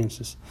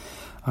experiences.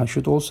 I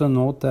should also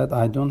note that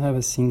I don't have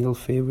a single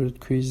favorite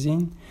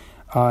cuisine.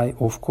 I,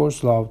 of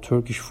course, love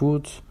Turkish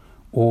food,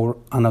 or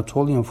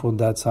Anatolian food,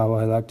 that's how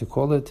I like to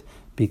call it,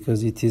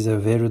 because it is a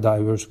very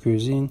diverse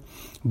cuisine.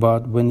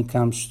 But when it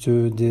comes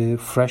to the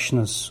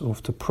freshness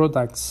of the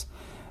products,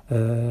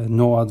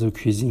 no other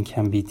cuisine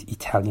can beat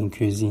Italian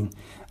cuisine.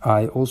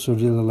 I also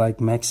really like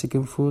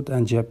Mexican food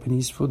and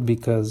Japanese food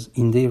because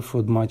in their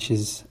food much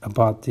is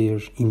about their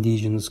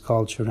indigenous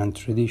culture and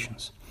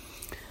traditions.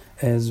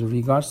 As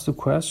regards to the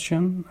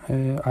question,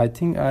 I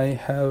think I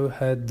have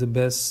had the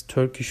best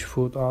Turkish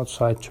food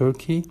outside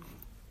Turkey.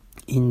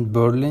 In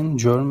Berlin,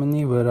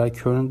 Germany, where I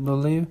currently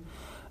live,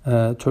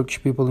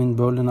 Turkish people in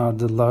Berlin are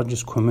the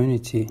largest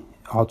community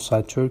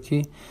outside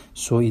Turkey,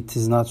 so it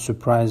is not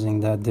surprising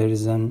that there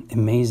is an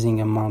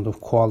amazing amount of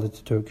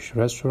quality Turkish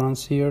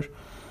restaurants here.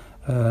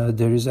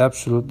 There is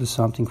absolutely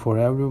something for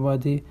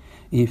everybody.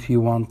 If you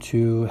want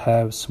to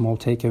have small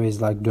takeaways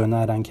like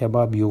döner and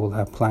kebab, you will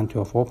have plenty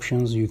of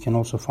options. You can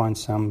also find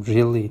some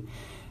really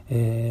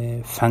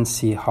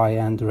fancy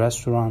high-end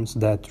restaurants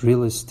that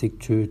really stick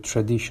to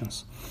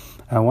traditions.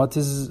 And what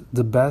is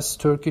the best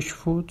Turkish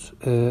food?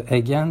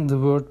 Again, the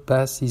word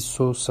best is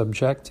so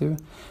subjective,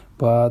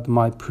 but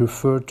my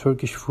preferred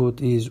Turkish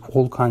food is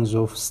all kinds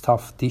of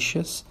stuffed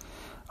dishes.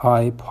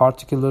 I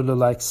particularly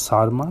like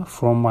sarma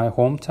from my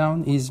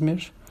hometown,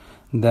 Izmir.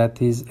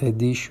 That is a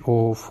dish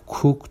of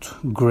cooked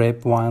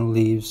grapevine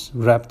leaves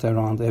wrapped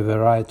around a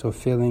variety of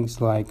fillings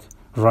like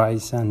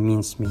rice and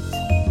mincemeat.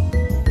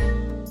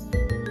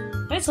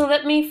 Right, so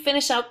let me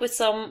finish up with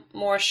some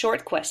more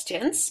short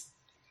questions.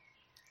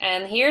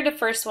 And here the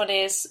first one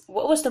is,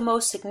 what was the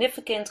most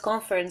significant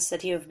conference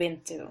that you have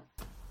been to?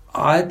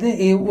 I think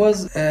it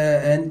was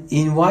an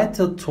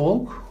invited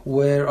talk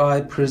where I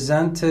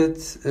presented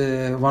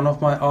one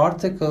of my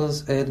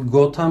articles at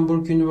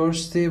Gothenburg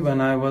University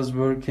when I was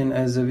working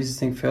as a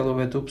visiting fellow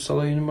at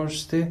Uppsala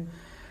University.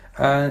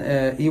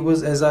 And it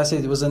was, as I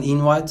said, it was an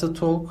invited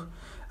talk,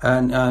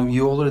 and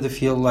you already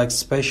feel like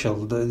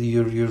special.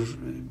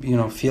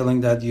 You're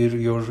feeling that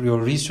your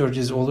research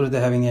is already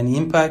having an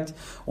impact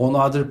on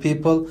other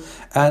people.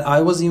 And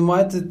I was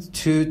invited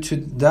to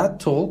that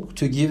talk,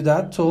 to give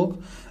that talk,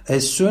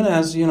 as soon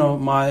as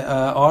my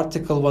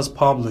article was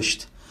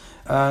published,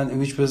 and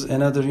which was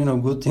another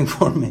good thing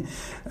for me,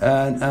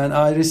 and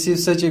I received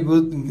such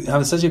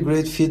a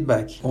great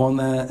feedback on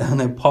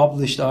a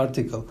published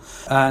article,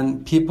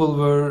 and people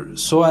were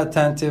so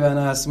attentive and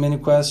asked many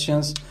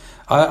questions.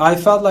 I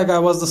felt like I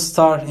was the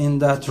star in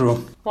that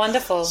room.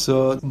 Wonderful.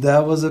 So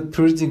that was a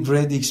pretty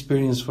great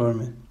experience for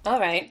me. All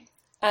right.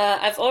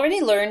 I've already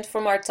learned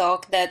from our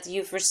talk that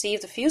you've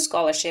received a few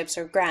scholarships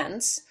or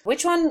grants.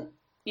 Which one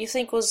you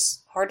think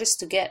was hardest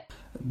to get?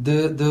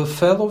 The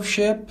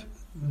fellowship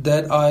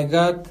that I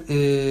got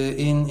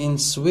in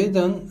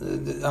Sweden,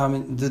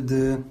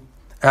 the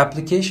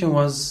application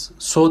was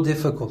so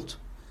difficult.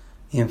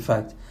 In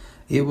fact,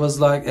 it was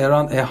like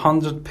around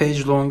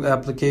 100-page long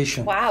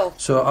application. Wow!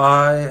 So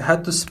I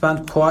had to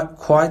spend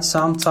quite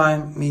some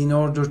time in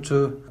order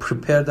to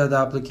prepare that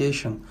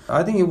application.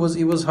 I think it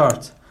was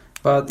hard,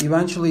 but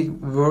eventually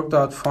worked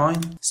out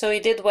fine. So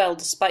you did well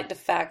despite the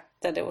fact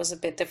that it was a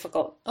bit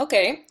difficult.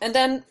 Okay, and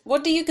then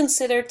what do you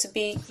consider to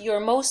be your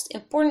most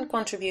important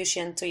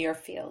contribution to your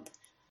field?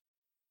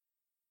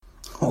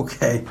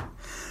 Okay.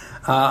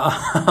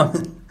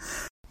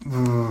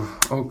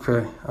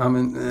 Okay.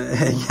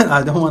 Again,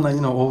 I don't want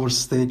to,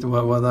 overstate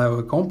what I've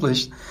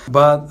accomplished,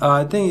 but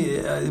I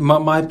think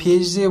my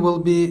PhD will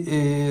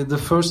be the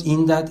first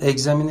in-depth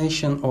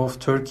examination of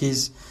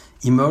Turkey's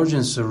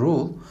emergency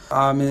rule.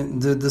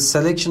 The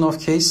selection of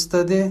case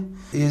study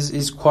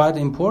is quite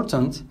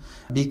important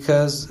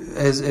because,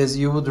 as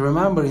you would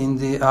remember, in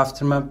the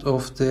aftermath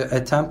of the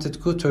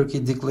attempted coup, Turkey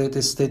declared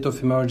a state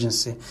of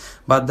emergency.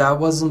 But that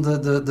wasn't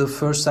the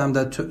first time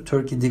that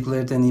Turkey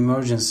declared an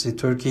emergency.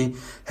 Turkey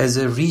has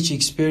a rich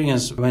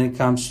experience when it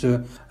comes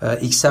to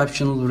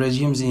exceptional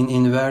regimes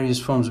in various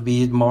forms,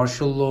 be it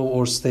martial law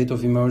or state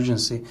of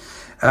emergency.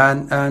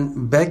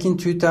 And back in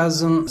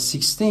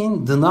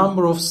 2016, the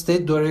number of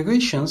state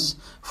derogations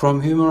from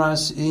human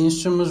rights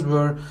instruments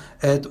were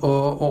at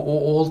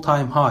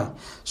all-time high.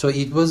 So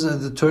it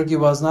was Turkey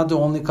was not the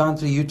only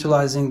country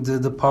utilizing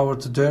the power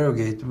to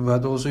derogate,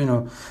 but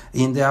also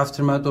in the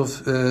aftermath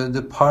of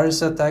the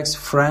Paris attacks,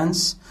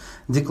 France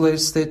declared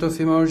state of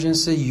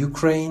emergency,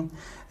 Ukraine,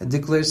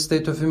 declared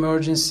state of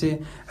emergency,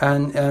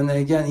 and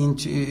again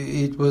it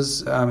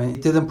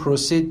didn't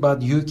proceed,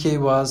 but UK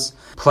was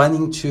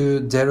planning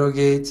to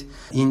derogate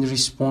in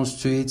response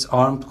to its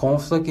armed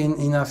conflict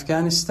in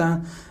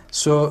Afghanistan.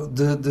 So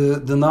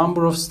the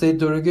number of state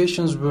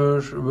derogations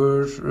were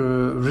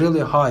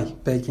really high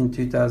back in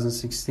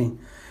 2016,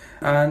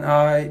 and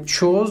I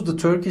chose the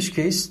Turkish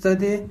case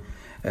study.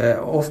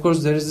 Of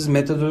course, there is this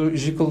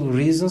methodological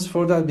reasons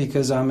for that,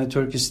 because I'm a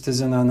Turkish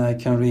citizen and I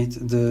can read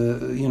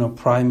the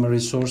primary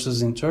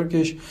sources in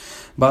Turkish,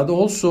 but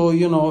also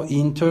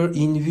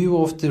in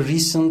view of the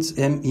recent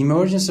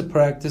emergency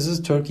practices,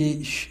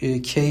 Turkish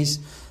case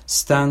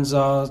stands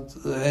out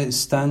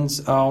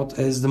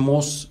as the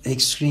most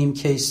extreme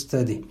case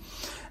study,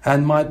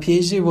 and my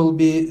PhD will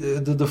be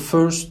the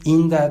first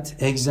in that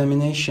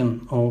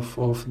examination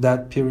of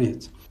that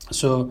period.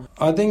 So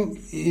I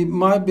think it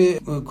might be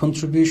a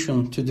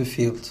contribution to the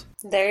field.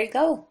 There you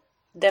go.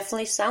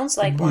 Definitely sounds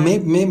like one.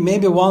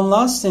 Maybe one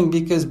last thing,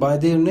 because by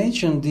their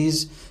nature,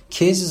 these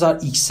cases are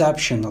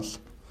exceptional.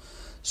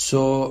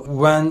 So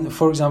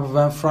for example,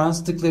 when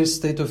France declares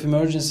state of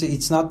emergency,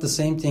 it's not the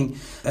same thing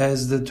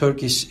as the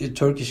Turkish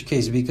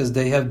case, because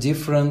they have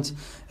different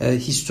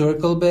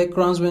historical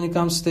backgrounds when it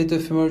comes to state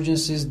of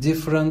emergencies,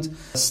 different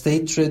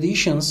state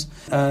traditions,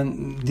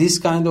 and this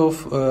kind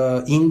of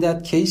in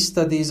that case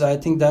studies, I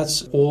think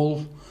that's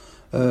all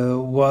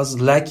was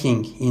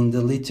lacking in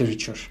the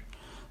literature.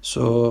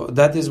 So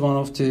that is one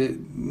of the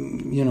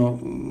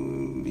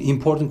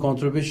important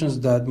contributions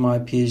that my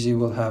PhD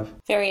will have.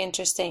 Very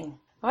interesting.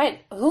 All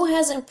right, who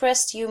has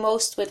impressed you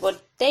most with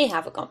what they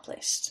have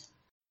accomplished?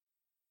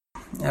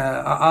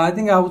 I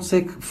think I would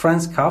say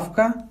Franz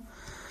Kafka,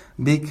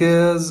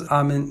 because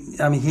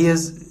he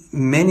has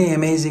many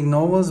amazing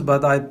novels,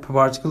 but I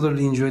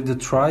particularly enjoyed The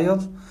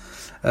Trial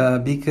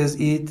because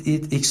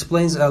it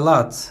explains a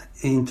lot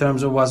in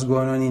terms of what's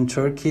going on in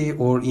Turkey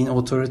or in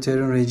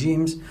authoritarian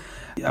regimes.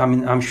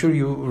 I'm sure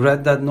you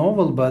read that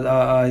novel, but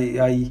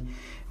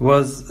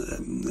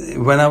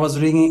when I was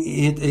reading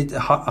it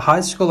at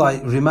high school, I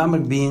remember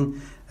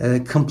being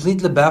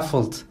completely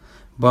baffled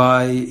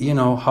by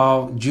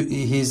how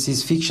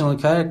his fictional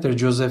character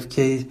Joseph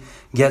K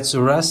gets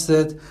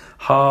arrested,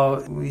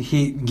 how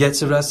he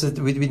gets arrested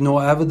with no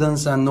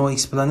evidence and no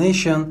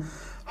explanation,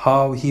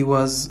 how he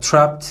was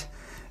trapped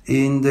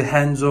in the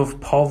hands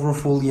of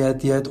powerful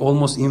yet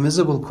almost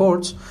invisible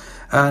courts.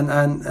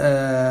 And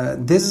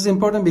this is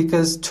important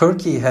because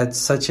Turkey had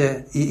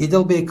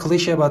it'll be a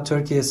cliche about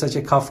Turkey as such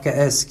a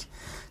Kafkaesque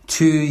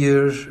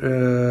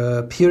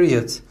 2-year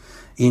period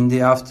in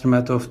the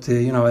aftermath of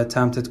the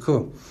attempted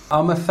coup.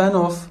 I'm a fan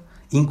of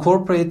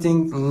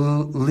incorporating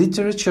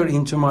literature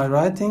into my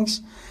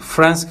writings.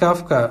 Franz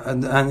Kafka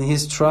and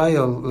his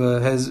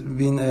trial has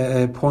been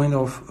a point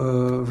of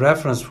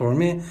reference for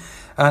me,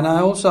 and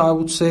I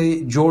would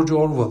say George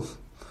Orwell.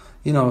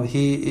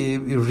 He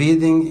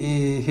reading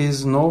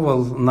his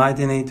novel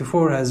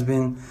 1984 has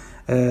been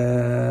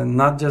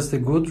not just a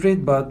good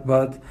read,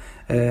 but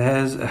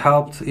has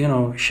helped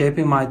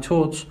shaping my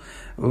thoughts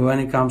when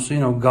it comes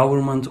to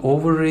government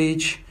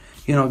overreach,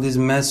 this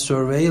mass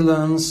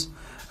surveillance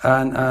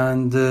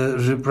and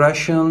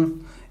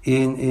repression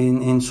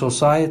in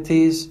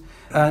societies.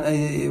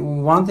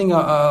 And one thing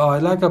I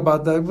like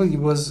about that book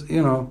was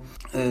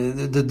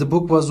the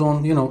book was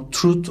on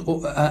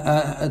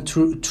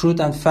truth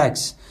and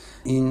facts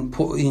in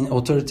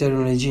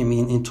authoritarian regime,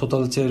 in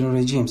totalitarian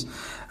regimes,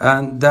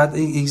 and that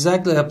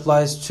exactly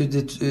applies to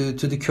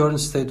the current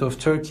state of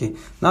Turkey.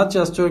 Not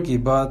just Turkey,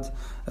 but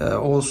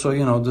also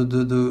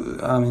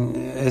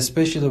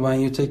especially when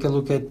you take a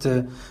look at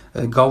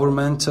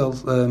governmental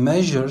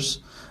measures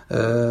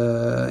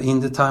in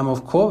the time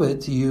of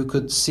COVID, you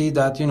could see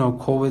that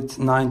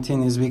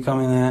COVID-19 is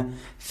becoming a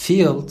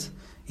field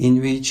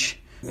in which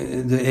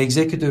the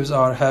executives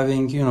are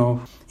having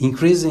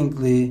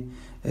increasingly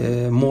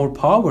more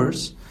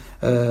powers.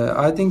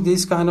 I think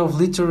these kind of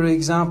literary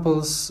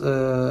examples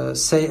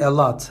say a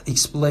lot,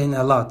 explain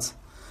a lot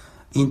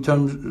in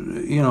terms,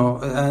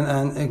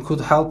 and it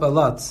could help a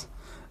lot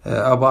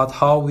about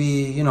how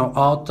we,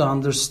 ought to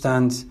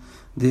understand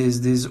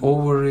these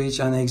overreach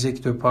and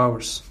executive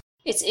powers.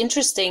 It's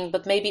interesting,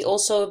 but maybe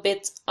also a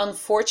bit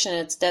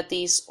unfortunate that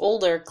these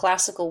older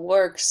classical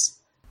works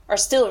are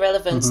still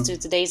relevant to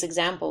today's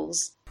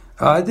examples.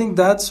 I think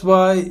that's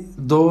why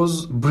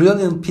those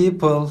brilliant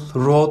people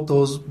wrote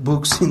those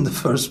books in the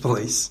first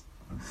place.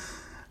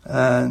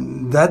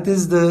 And that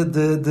is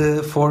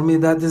for me,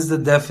 that is the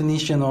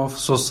definition of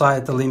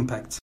societal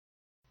impact.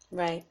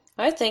 Right.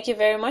 All right. Thank you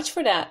very much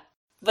for that.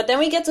 But then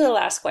we get to the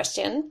last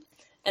question,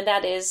 and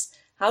that is,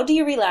 how do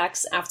you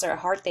relax after a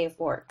hard day of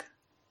work?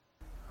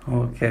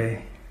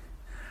 Okay.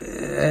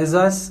 As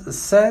I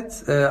said,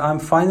 I'm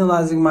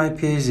finalizing my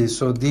PhD,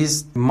 so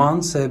these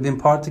months have been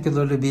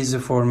particularly busy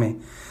for me.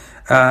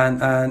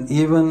 And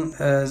even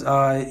as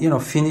I,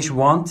 finish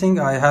one thing,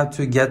 I have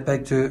to get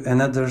back to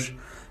another,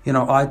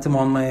 item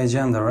on my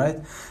agenda, right?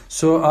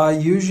 So I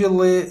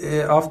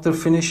usually, after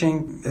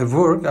finishing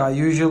work, I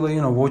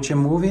usually, watch a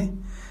movie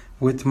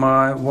with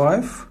my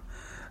wife.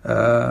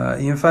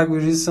 In fact, we're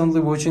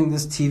recently watching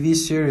this TV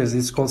series.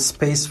 It's called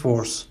Space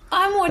Force.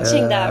 I'm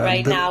watching that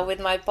right now with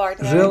my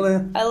partner.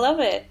 Really? I love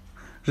it.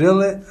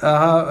 Really?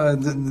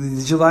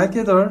 Did you like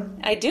it or?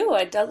 I do.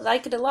 I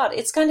like it a lot.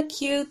 It's kind of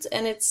cute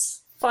and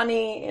it's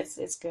funny.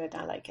 It's good.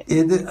 I like it.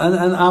 And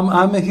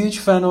I'm a huge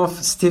fan of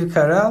Steve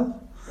Carell.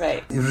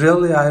 Right.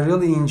 I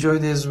really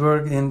enjoyed his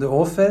work in The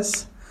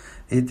Office.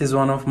 It is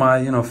one of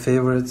my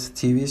favorite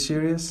TV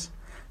series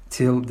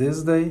till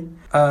this day.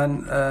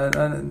 And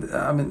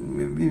I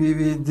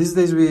mean, these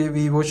days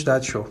we watch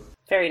that show.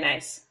 Very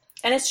nice.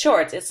 And it's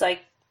short. It's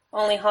like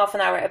only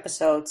half-an-hour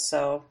episodes,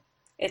 so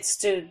it's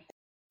too.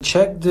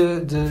 Check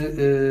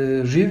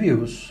the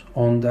reviews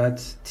on that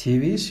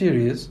TV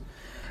series,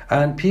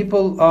 and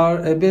people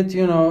are a bit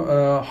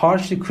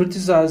harshly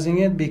criticizing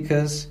it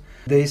because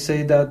they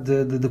say that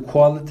the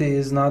quality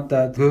is not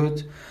that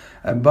good,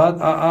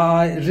 but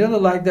I really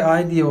like the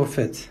idea of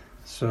it.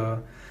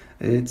 So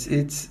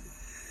it's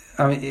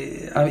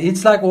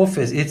like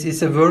Office.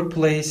 It's a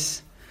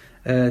workplace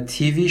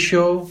TV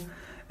show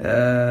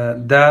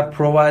that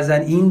provides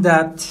an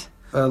in-depth.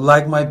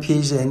 Like my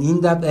PhD, an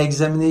in-depth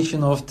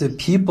examination of the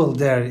people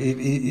there.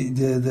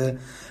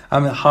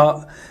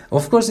 How?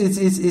 Of course,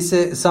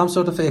 it's some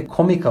sort of a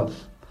comical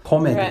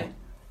comedy, right.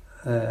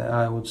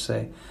 I would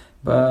say.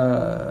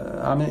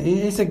 But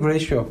it's a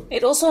great show.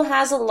 It also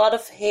has a lot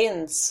of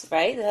hints,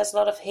 right? It has a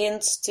lot of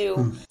hints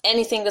to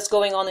anything that's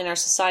going on in our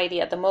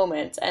society at the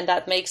moment, and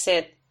that makes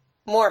it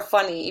more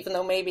funny, even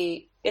though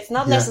maybe it's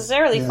not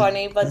necessarily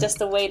funny, but just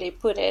the way they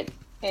put it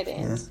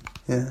is.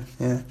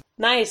 Yeah.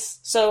 Nice.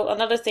 So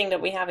another thing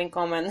that we have in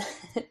common.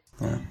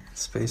 Yeah,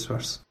 Space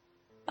Wars.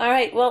 All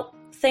right. Well,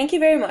 thank you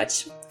very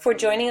much for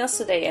joining us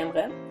today,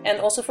 Emre, and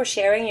also for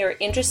sharing your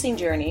interesting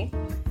journey.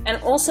 And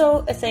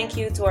also a thank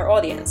you to our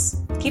audience.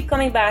 Keep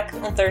coming back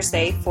on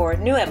Thursday for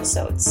new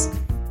episodes.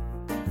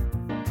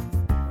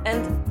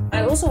 And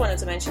I also wanted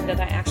to mention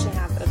that I actually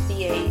have a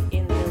BA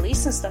in Middle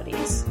Eastern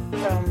Studies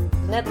from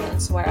the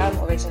Netherlands, where I'm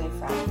originally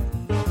from,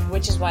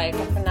 which is why I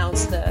can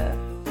pronounce the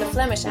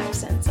Flemish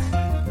accent.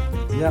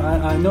 Yeah,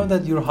 I know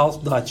that you're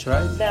half Dutch,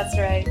 right? That's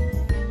right.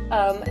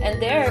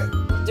 And there,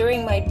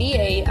 during my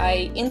BA,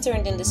 I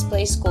interned in this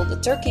place called the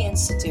Turkey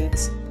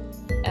Institute.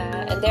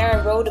 And there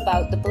I wrote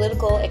about the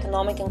political,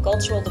 economic and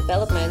cultural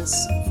developments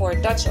for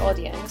a Dutch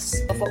audience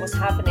of what was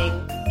happening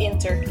in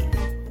Turkey.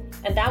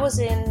 And that was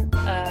in,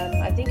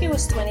 I think it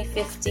was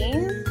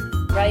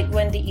 2015, right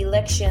when the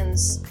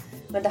elections,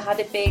 when the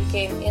HDP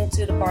came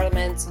into the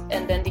parliament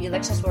and then the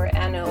elections were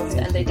annulled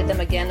and they did them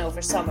again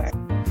over summer.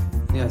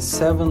 Yeah,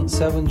 7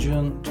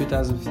 June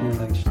 2015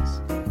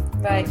 elections.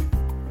 Right.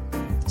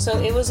 So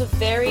it was a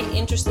very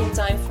interesting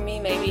time for me,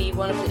 maybe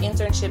one of the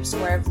internships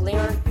where I've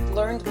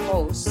learned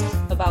most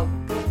about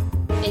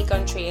a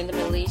country in the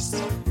Middle East.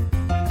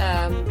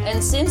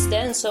 And since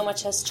then, so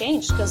much has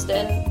changed, because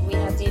then we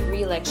had the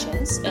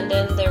re-elections, and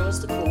then there was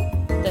the coup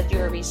that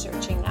you're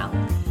researching now.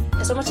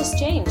 And so much has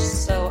changed,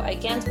 so I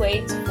can't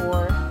wait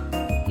for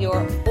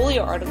all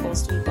your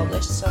articles to be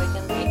published so I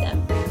can read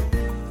them.